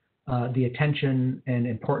deserves the attention and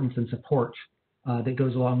importance and support that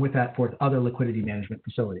goes along with that for other liquidity management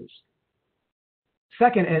facilities.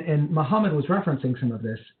 Second, and Muhammad was referencing some of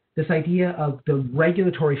this idea of the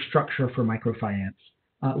regulatory structure for microfinance.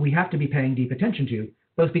 We have to be paying deep attention to,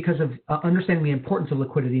 both because of understanding the importance of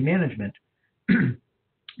liquidity management,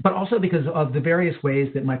 but also because of the various ways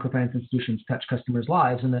that microfinance institutions touch customers'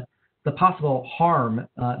 lives and the possible harm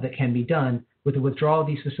that can be done with the withdrawal of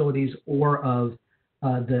these facilities or of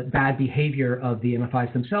the bad behavior of the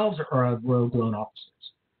MFIs themselves or of rogue loan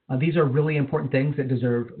officers. These are really important things that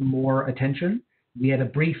deserve more attention. We had a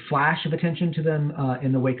brief flash of attention to them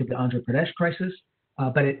in the wake of the Andhra Pradesh crisis,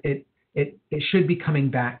 but it should be coming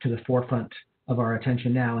back to the forefront of our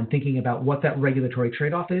attention now and thinking about what that regulatory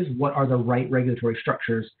trade-off is, what are the right regulatory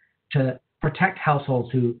structures to protect households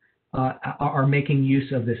who are making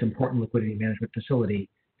use of this important liquidity management facility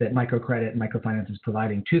that microcredit and microfinance is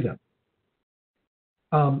providing to them.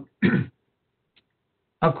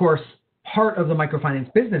 Of course, part of the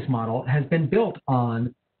microfinance business model has been built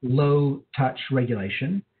on low-touch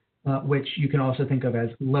regulation, which you can also think of as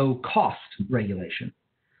low-cost regulation.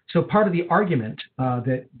 So part of the argument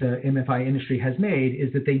that the MFI industry has made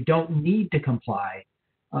is that they don't need to comply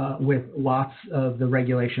with lots of the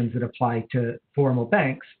regulations that apply to formal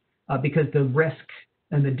banks because the risk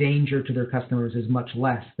and the danger to their customers is much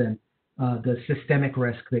less than the systemic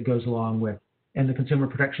risk that goes along with and the consumer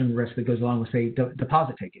protection risk that goes along with, say,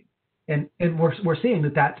 deposit taking. And we're seeing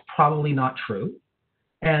that that's probably not true.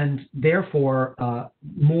 And therefore,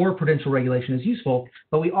 more prudential regulation is useful,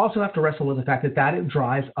 but we also have to wrestle with the fact that that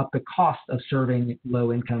drives up the cost of serving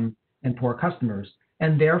low-income and poor customers.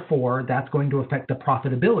 And therefore, that's going to affect the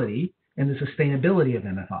profitability and the sustainability of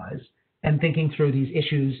MFIs, and thinking through these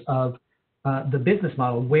issues of the business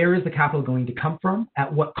model. Where is the capital going to come from?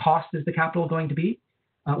 At what cost is the capital going to be?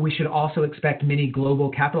 We should also expect many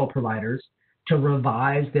global capital providers to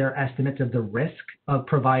revise their estimates of the risk of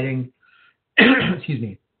providing excuse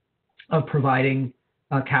me, of providing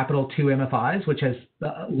capital to MFIs, which has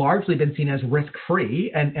largely been seen as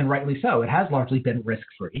risk-free, and rightly so. It has largely been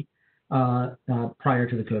risk-free prior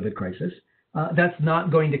to the COVID crisis. That's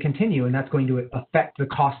not going to continue, and that's going to affect the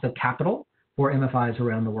cost of capital for MFIs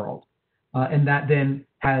around the world. And that then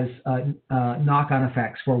has knock-on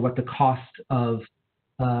effects for what the cost of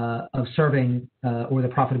serving or the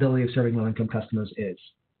profitability of serving low-income customers is.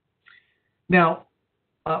 Now,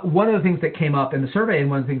 one of the things that came up in the survey, and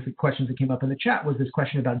one of the questions that came up in the chat, was this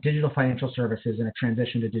question about digital financial services and a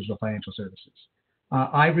transition to digital financial services.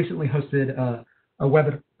 I recently hosted a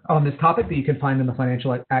webinar on this topic that you can find in the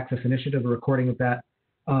Financial Access Initiative, a recording of that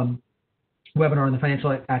webinar on the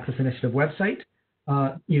Financial Access Initiative website,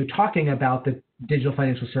 talking about the digital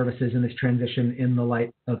financial services and this transition in the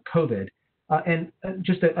light of COVID. And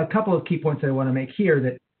just a couple of key points that I want to make here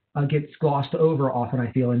that gets glossed over often,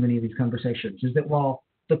 I feel, in many of these conversations, is that while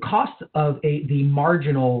the cost of the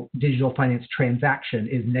marginal digital finance transaction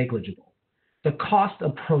is negligible, the cost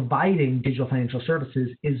of providing digital financial services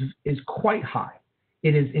is quite high.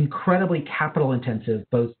 It is incredibly capital intensive,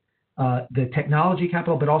 both the technology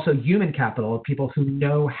capital, but also human capital of people who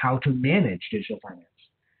know how to manage digital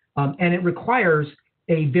finance. And it requires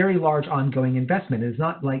a very large ongoing investment. It's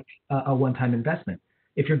not like a one-time investment.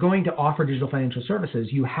 If you're going to offer digital financial services,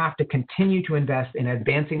 you have to continue to invest in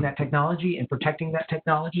advancing that technology and protecting that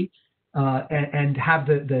technology, and have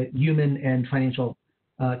the human and financial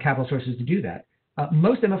capital sources to do that.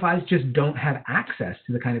 Most MFIs just don't have access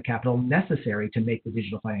to the kind of capital necessary to make the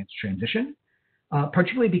digital finance transition,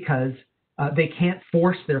 particularly because they can't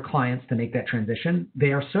force their clients to make that transition.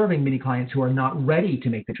 They are serving many clients who are not ready to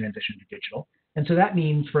make the transition to digital. And so that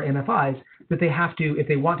means for MFIs that they have to, if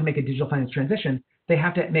they want to make a digital finance transition, they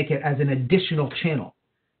have to make it as an additional channel.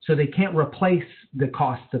 So they can't replace the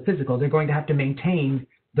costs of physical. They're going to have to maintain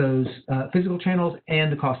those physical channels and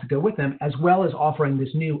the costs that go with them, as well as offering this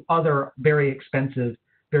new other very expensive,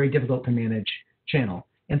 very difficult to manage channel.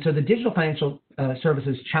 And so the digital financial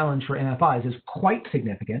services challenge for MFIs is quite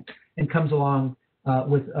significant and comes along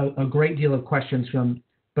with a great deal of questions from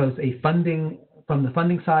both the funding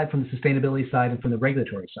side, from the sustainability side, and from the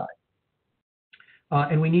regulatory side.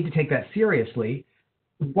 And we need to take that seriously,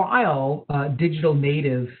 while digital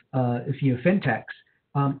native fintechs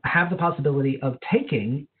have the possibility of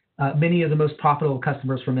taking many of the most profitable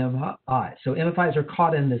customers from MFIs. So MFIs are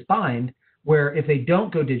caught in this bind where if they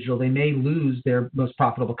don't go digital, they may lose their most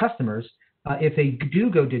profitable customers. If they do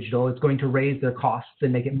go digital, it's going to raise their costs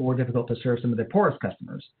and make it more difficult to serve some of their poorest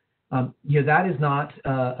customers. That is not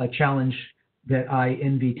a challenge that I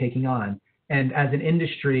envy taking on. And as an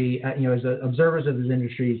industry, as observers of these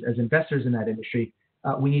industries, as investors in that industry,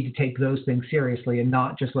 we need to take those things seriously and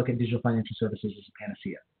not just look at digital financial services as a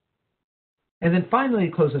panacea. And then finally,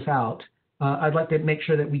 to close us out, I'd like to make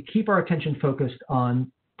sure that we keep our attention focused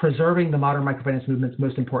on preserving the modern microfinance movement's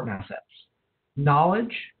most important assets.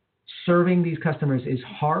 Knowledge. Serving these customers is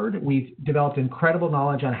hard. We've developed incredible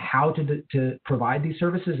knowledge on how to provide these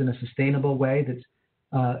services in a sustainable way that's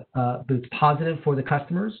positive for the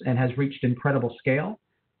customers and has reached incredible scale.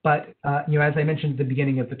 But as I mentioned at the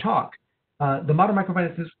beginning of the talk, the modern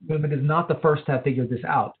microfinance movement is not the first to have figured this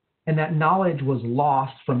out, and that knowledge was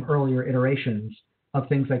lost from earlier iterations of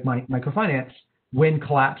things like microfinance when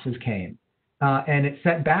collapses came, and it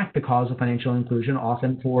set back the cause of financial inclusion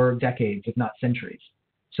often for decades, if not centuries.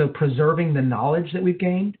 So preserving the knowledge that we've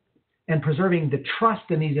gained and preserving the trust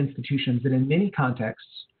in these institutions that in many contexts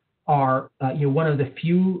are one of the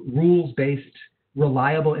few rules-based,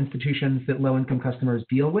 reliable institutions that low-income customers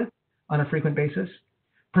deal with on a frequent basis.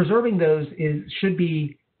 Preserving those should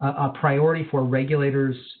be a priority for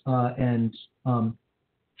regulators and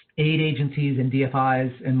aid agencies and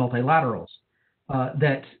DFIs and multilaterals.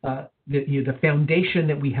 The foundation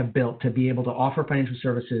that we have built to be able to offer financial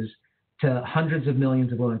services to hundreds of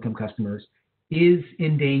millions of low-income customers is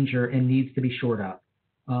in danger and needs to be shored up.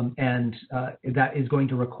 And that is going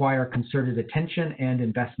to require concerted attention and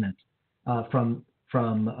investment from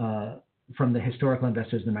the historical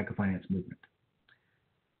investors in the microfinance movement.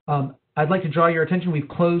 I'd like to draw your attention. We've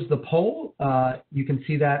closed the poll. You can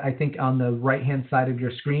see that, I think, on the right-hand side of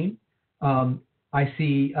your screen. I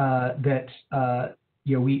see that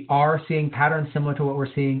we are seeing patterns similar to what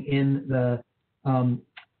we're seeing in the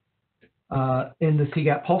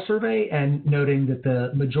CGAP Pulse survey, and noting that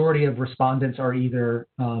the majority of respondents are either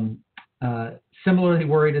similarly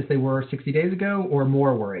worried as they were 60 days ago or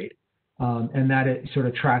more worried, and that it sort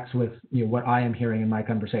of tracks with what I am hearing in my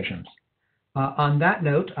conversations. On that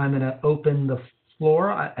note, I'm going to open the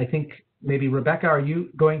floor. I think maybe Rebecca, are you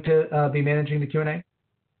going to be managing the Q&A?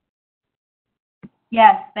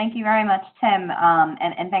 Yes, thank you very much, Tim,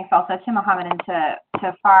 and thanks also to Muhammad and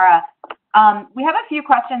to Farah. We have a few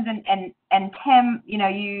questions, and Tim,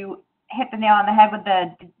 you hit the nail on the head with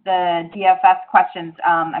the DFS questions.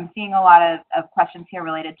 I'm seeing a lot of questions here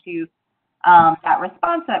related to that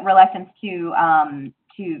response, that reluctance to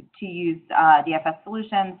use DFS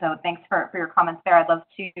solutions. So thanks for your comments there. I'd love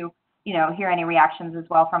to hear any reactions as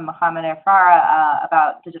well from Muhammad or Farah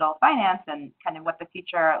about digital finance and kind of what the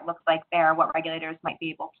future looks like there, what regulators might be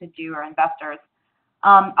able to do, or investors.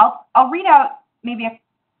 I'll read out maybe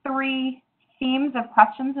 3 themes of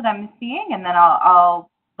questions that I'm seeing, and then I'll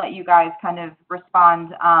let you guys kind of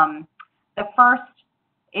respond. The first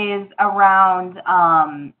is around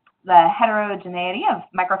the heterogeneity of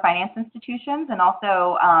microfinance institutions, and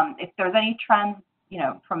also if there's any trends,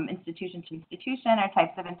 from institution to institution or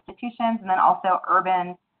types of institutions, and then also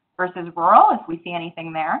urban versus rural, if we see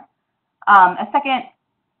anything there. A second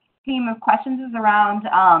theme of questions is around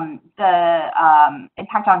the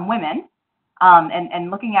impact on women, and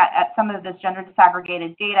looking at some of this gender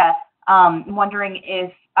disaggregated data. Wondering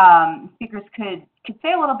if speakers could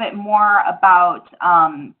say a little bit more about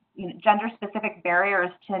gender-specific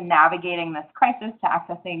barriers to navigating this crisis, to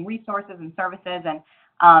accessing resources and services, and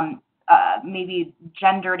maybe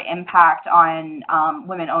gendered impact on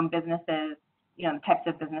women-owned businesses, the types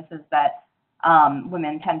of businesses that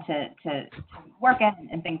women tend to work in,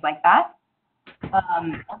 and things like that.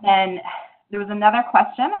 And then there was another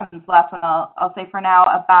question, and the last one I'll say for now,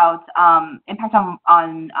 about impact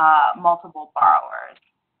on multiple borrowers.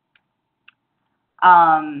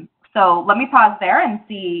 So let me pause there and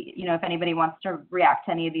see, if anybody wants to react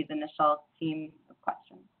to any of these initial themes of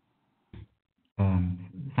questions.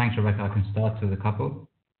 Thanks, Rebecca. I can start with a couple.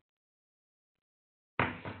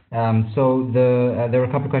 So there were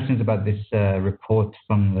a couple of questions about this report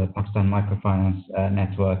from the Pakistan Microfinance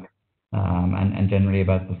Network, and generally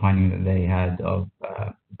about the finding that they had of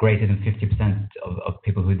greater than 50% of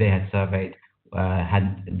people who they had surveyed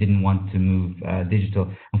didn't want to move digital.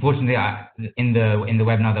 Unfortunately, in the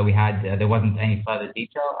webinar that we had, there wasn't any further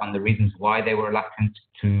detail on the reasons why they were reluctant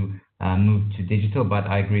to move to digital, but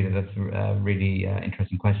I agree that that's a really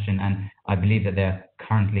interesting question, and I believe that they're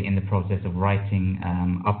currently in the process of writing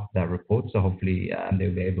up that report, so hopefully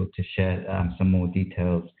they'll be able to share some more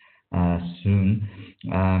details soon.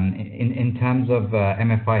 In terms of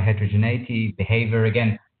MFI heterogeneity behavior,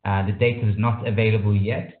 again, the data is not available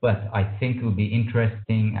yet, but I think it will be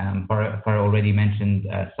interesting. Farah already mentioned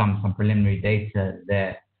some preliminary data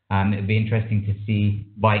there. It would be interesting to see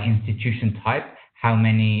by institution type how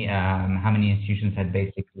many institutions had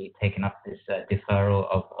basically taken up this deferral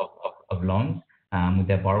of loans with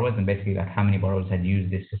their borrowers, and basically like how many borrowers had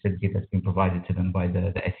used this facility that's been provided to them by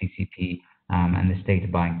the SECP and the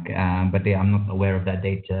State Bank. But I'm not aware of that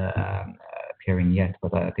data appearing yet,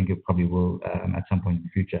 but I think it probably will at some point in the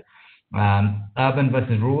future. Urban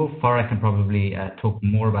versus rural, Farah can probably talk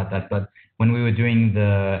more about that, but when we were doing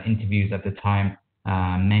the interviews at the time,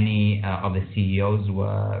 many of the CEOs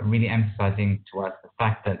were really emphasizing to us the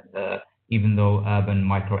fact that even though urban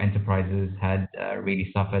micro enterprises had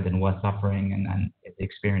really suffered and were suffering and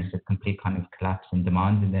experienced a complete kind of collapse in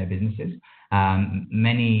demand in their businesses,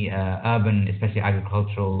 many urban, especially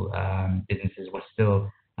agricultural businesses, were still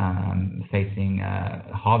facing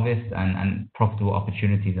harvest and profitable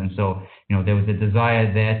opportunities. And so, there was a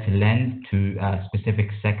desire there to lend to specific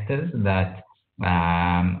sectors that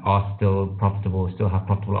are still profitable, still have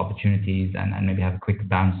profitable opportunities, and maybe have a quick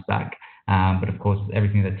bounce back. But of course,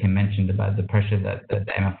 everything that Tim mentioned about the pressure that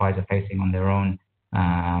the MFIs are facing on their own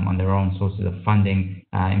sources of funding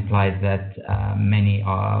implies that many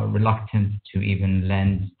are reluctant to even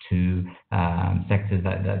lend to sectors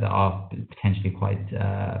that are potentially quite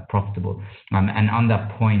profitable. And on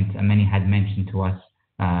that point, many had mentioned to us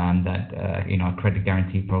that a credit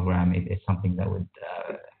guarantee program is something that would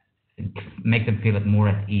make them feel more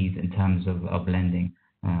at ease in terms of lending.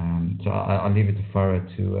 So I'll leave it to Farah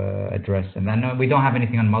to address. And I know we don't have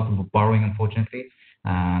anything on multiple borrowing, unfortunately,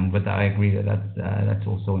 but I agree that that's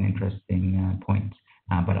also an interesting point.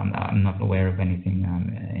 But I'm not aware of anything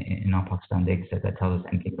in our Pakistan data set that tells us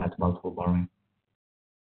anything about multiple borrowing.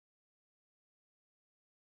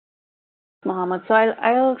 Mohammed. So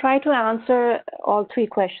I'll try to answer all three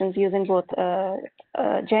questions using both a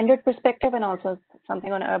gendered perspective and also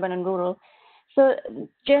something on urban and rural. So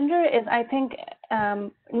gender is, I think,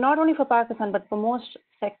 not only for Pakistan, but for most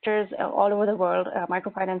sectors all over the world,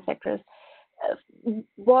 microfinance sectors,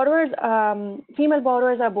 borrowers, female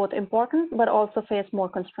borrowers are both important, but also face more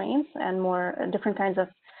constraints and more different kinds of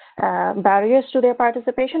barriers to their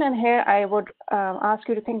participation. And here I would ask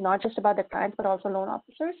you to think not just about the clients, but also loan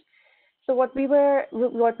officers. So what we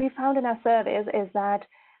found in our surveys is that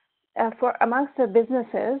for amongst the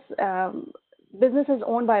businesses, businesses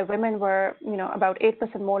owned by women were, about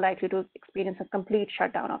 8% more likely to experience a complete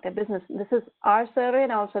shutdown of their business. This is our survey,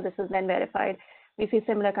 and also this is then verified. We see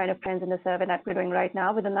similar kind of trends in the survey that we're doing right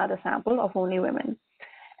now with another sample of only women.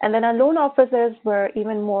 And then our loan officers were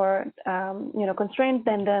even more, constrained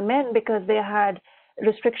than the men because they had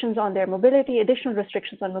restrictions on their mobility, additional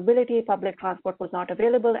restrictions on mobility. Public transport was not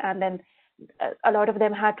available, and then a lot of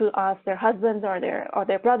them had to ask their husbands or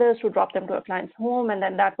their brothers to drop them to a client's home, and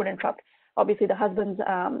then that would interrupt obviously the husband's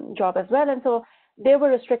job as well. And so they were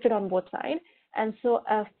restricted on both sides. And so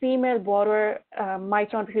a female borrower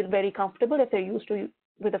might not feel very comfortable if they're used to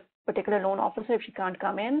with a particular loan officer if she can't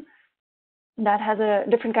come in. That has a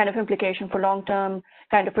different kind of implication for long-term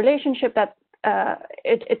kind of relationship that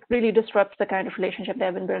it really disrupts the kind of relationship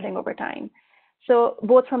they've been building over time. So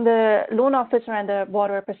both from the loan officer and the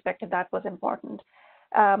borrower perspective, that was important.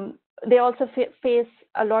 They also face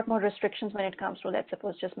a lot more restrictions when it comes to, let's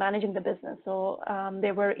suppose, just managing the business. So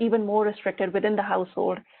they were even more restricted within the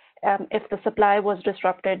household. If the supply was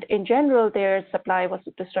disrupted in general, their supply was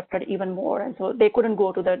disrupted even more, and so they couldn't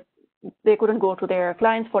go to their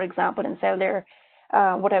clients, for example, and sell their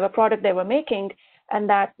whatever product they were making, and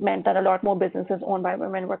that meant that a lot more businesses owned by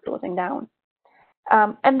women were closing down.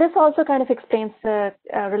 And this also kind of explains the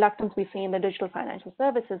reluctance we see in the digital financial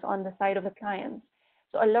services on the side of the clients.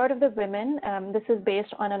 So a lot of the women, this is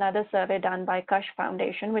based on another survey done by Kash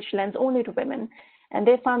Foundation, which lends only to women, and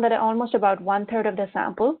they found that almost about 1/3 of the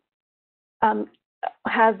sample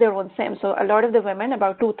has their own SIM. So a lot of the women,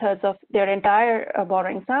 about 2/3 of their entire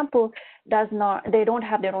borrowing sample, they don't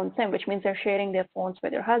have their own SIM, which means they're sharing their phones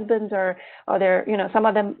with their husbands or their, some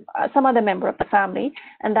other member of the family,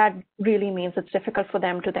 and that really means it's difficult for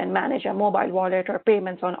them to then manage a mobile wallet or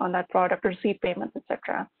payments on that product, or receive payments,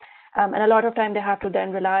 etc. And a lot of time they have to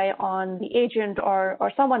then rely on the agent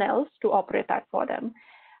or someone else to operate that for them.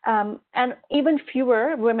 And even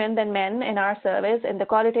fewer women than men in our surveys, in the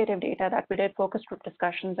qualitative data that we did, focus group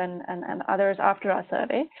discussions and others after our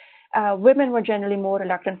survey, women were generally more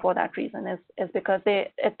reluctant for that reason, is because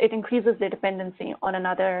it increases their dependency on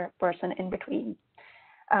another person in between.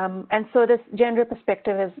 And so this gender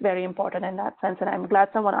perspective is very important in that sense, and I'm glad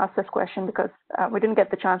someone asked this question because we didn't get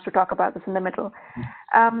the chance to talk about this in the middle.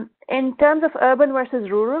 In terms of urban versus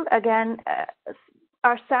rural, again,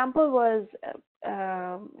 our sample was,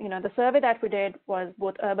 the survey that we did was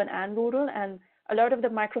both urban and rural, and a lot of the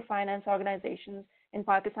microfinance organizations in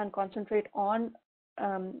Pakistan concentrate on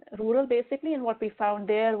rural, basically, and what we found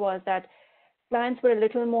there was that clients were a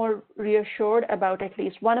little more reassured about at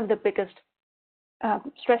least one of the biggest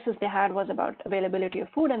stresses they had was about availability of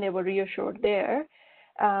food, and they were reassured there.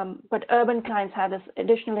 But urban clients had this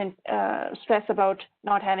additional stress about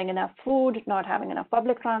not having enough food, not having enough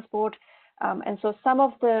public transport. And so some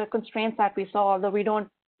of the constraints that we saw, although we don't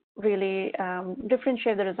really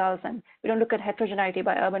differentiate the results and we don't look at heterogeneity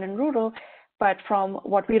by urban and rural, but from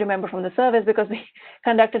what we remember from the surveys, because we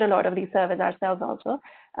conducted a lot of these surveys ourselves also,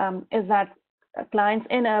 is that clients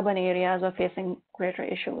in urban areas are facing greater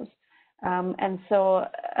issues. And so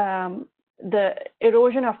the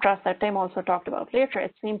erosion of trust that Tim also talked about later,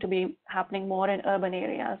 it seemed to be happening more in urban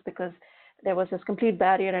areas because there was this complete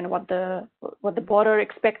barrier in what the borrower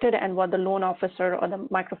expected and what the loan officer or the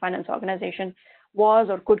microfinance organization was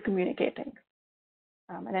or could communicating.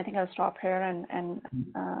 And I think I'll stop here and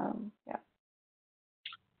yeah.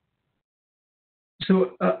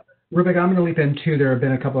 So Rebecca, I'm going to leap in too. There have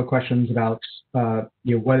been a couple of questions about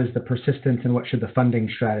what is the persistence and what should the funding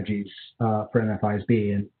strategies for MFIs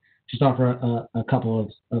be, and just offer a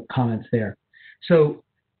couple of comments there. So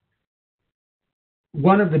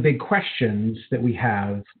one of the big questions that we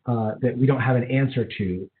have that we don't have an answer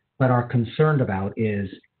to but are concerned about is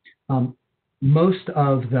most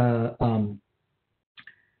of the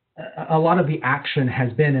a lot of the action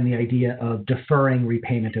has been in the idea of deferring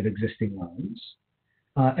repayment of existing loans.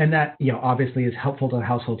 And that, obviously is helpful to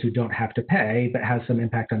households who don't have to pay, but has some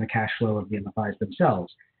impact on the cash flow of the MFIs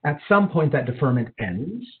themselves. At some point, that deferment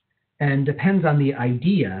ends and depends on the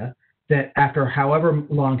idea that after however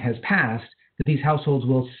long has passed, that these households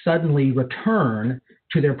will suddenly return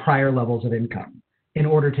to their prior levels of income in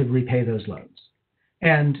order to repay those loans.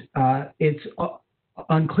 And it's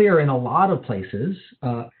unclear in a lot of places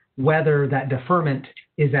whether that deferment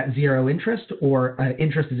is at zero interest or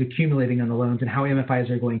interest is accumulating on the loans, and how MFIs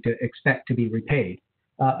are going to expect to be repaid.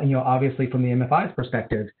 Obviously from the MFI's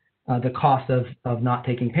perspective, the cost of not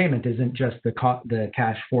taking payment isn't just the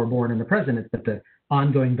cash forborne in the present, it's but the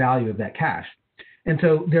ongoing value of that cash. And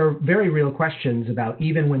so there are very real questions about,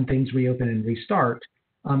 even when things reopen and restart,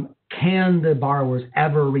 can the borrowers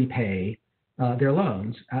ever repay their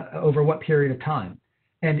loans? Over what period of time?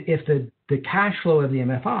 And if the cash flow of the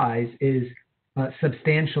MFIs is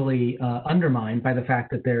substantially undermined by the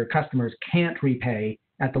fact that their customers can't repay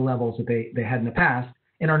at the levels that they had in the past,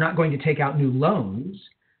 and are not going to take out new loans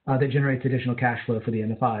that generates additional cash flow for the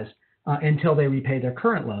MFIs until they repay their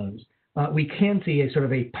current loans, we can see a sort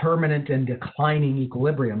of a permanent and declining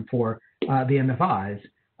equilibrium for the MFIs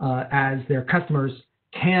as their customers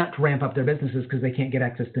can't ramp up their businesses because they can't get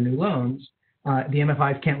access to new loans. The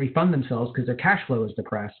MFIs can't refund themselves because their cash flow is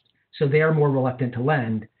depressed, so they are more reluctant to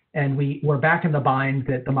lend. And we're back in the bind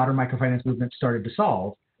that the modern microfinance movement started to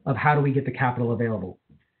solve, of how do we get the capital available.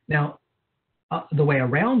 Now, the way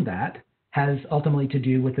around that has ultimately to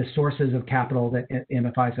do with the sources of capital that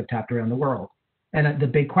MFIs have tapped around the world. And the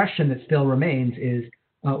big question that still remains is,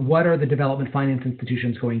 what are the development finance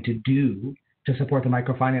institutions going to do to support the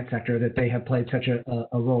microfinance sector that they have played such a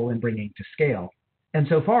role in bringing to scale? And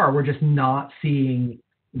so far, we're just not seeing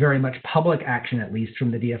very much public action, at least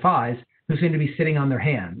from the DFIs, who seem to be sitting on their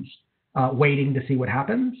hands, waiting to see what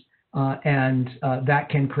happens. And that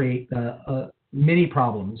can create many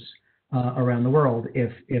problems around the world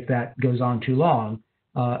if that goes on too long.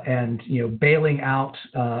 And bailing out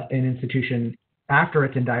an institution after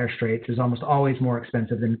it's in dire straits is almost always more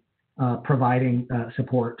expensive than providing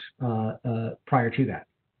support prior to that.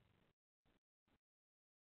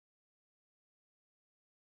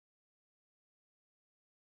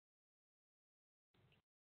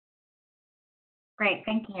 Great,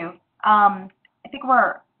 thank you. I think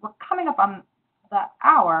we're coming up on the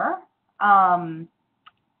hour. I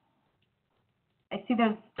see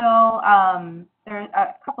there's still there's a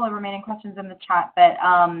couple of remaining questions in the chat, but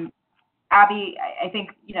Abby, I think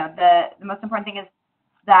the most important thing is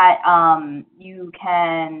that you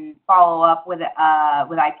can follow up with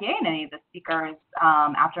IPA and any of the speakers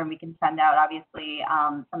after, and we can send out obviously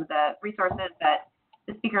some of the resources that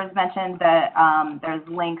the speakers mentioned. That there's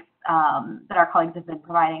links that our colleagues have been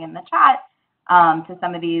providing in the chat to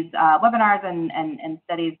some of these webinars and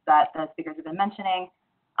studies that the speakers have been mentioning.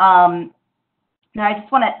 Now, I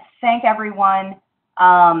just want to thank everyone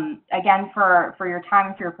again for your time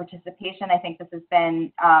and for your participation. I think this has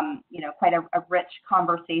been quite a rich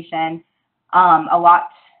conversation, a lot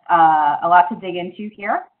to dig into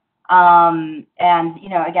here. And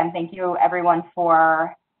again, thank you everyone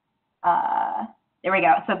for there we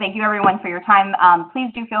go. So thank you everyone for your time.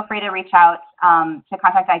 Please do feel free to reach out to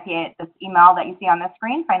contact IPA at this email that you see on the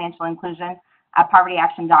screen,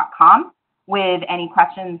 financialinclusion@povertyaction.com, with any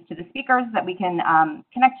questions to the speakers that we can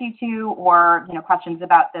connect you to, or questions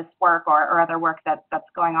about this work or other work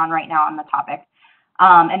that's going on right now on the topic.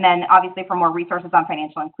 And then obviously for more resources on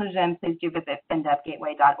financial inclusion, please do visit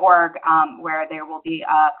findevgateway.org, where there will be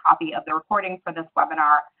a copy of the recording for this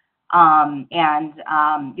webinar. And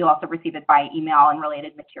you'll also receive it by email and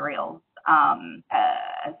related materials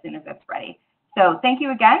as soon as it's ready. So thank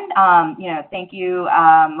you again. Thank you,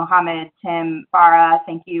 Muhammad, Tim, Farah.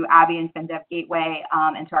 Thank you, Abby and FinDev Gateway,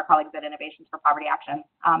 and to our colleagues at Innovations for Poverty Action.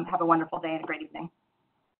 Have a wonderful day and a great evening.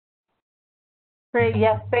 Great.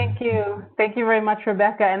 Yes, thank you. Thank you very much,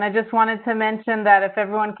 Rebecca. And I just wanted to mention that if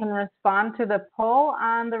everyone can respond to the poll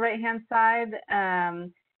on the right-hand side,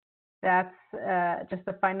 that's just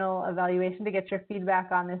a final evaluation to get your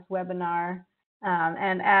feedback on this webinar.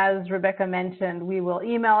 And as Rebecca mentioned, we will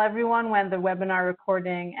email everyone when the webinar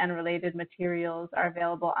recording and related materials are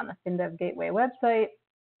available on the FinDev Gateway website.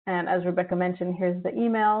 And as Rebecca mentioned, here's the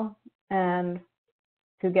email and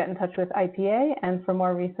to get in touch with IPA. And for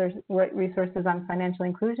more resources on financial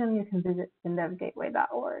inclusion, you can visit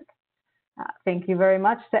findevgateway.org. Thank you very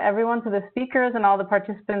much to everyone, to the speakers and all the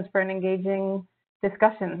participants for an engaging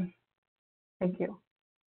discussion. Thank you.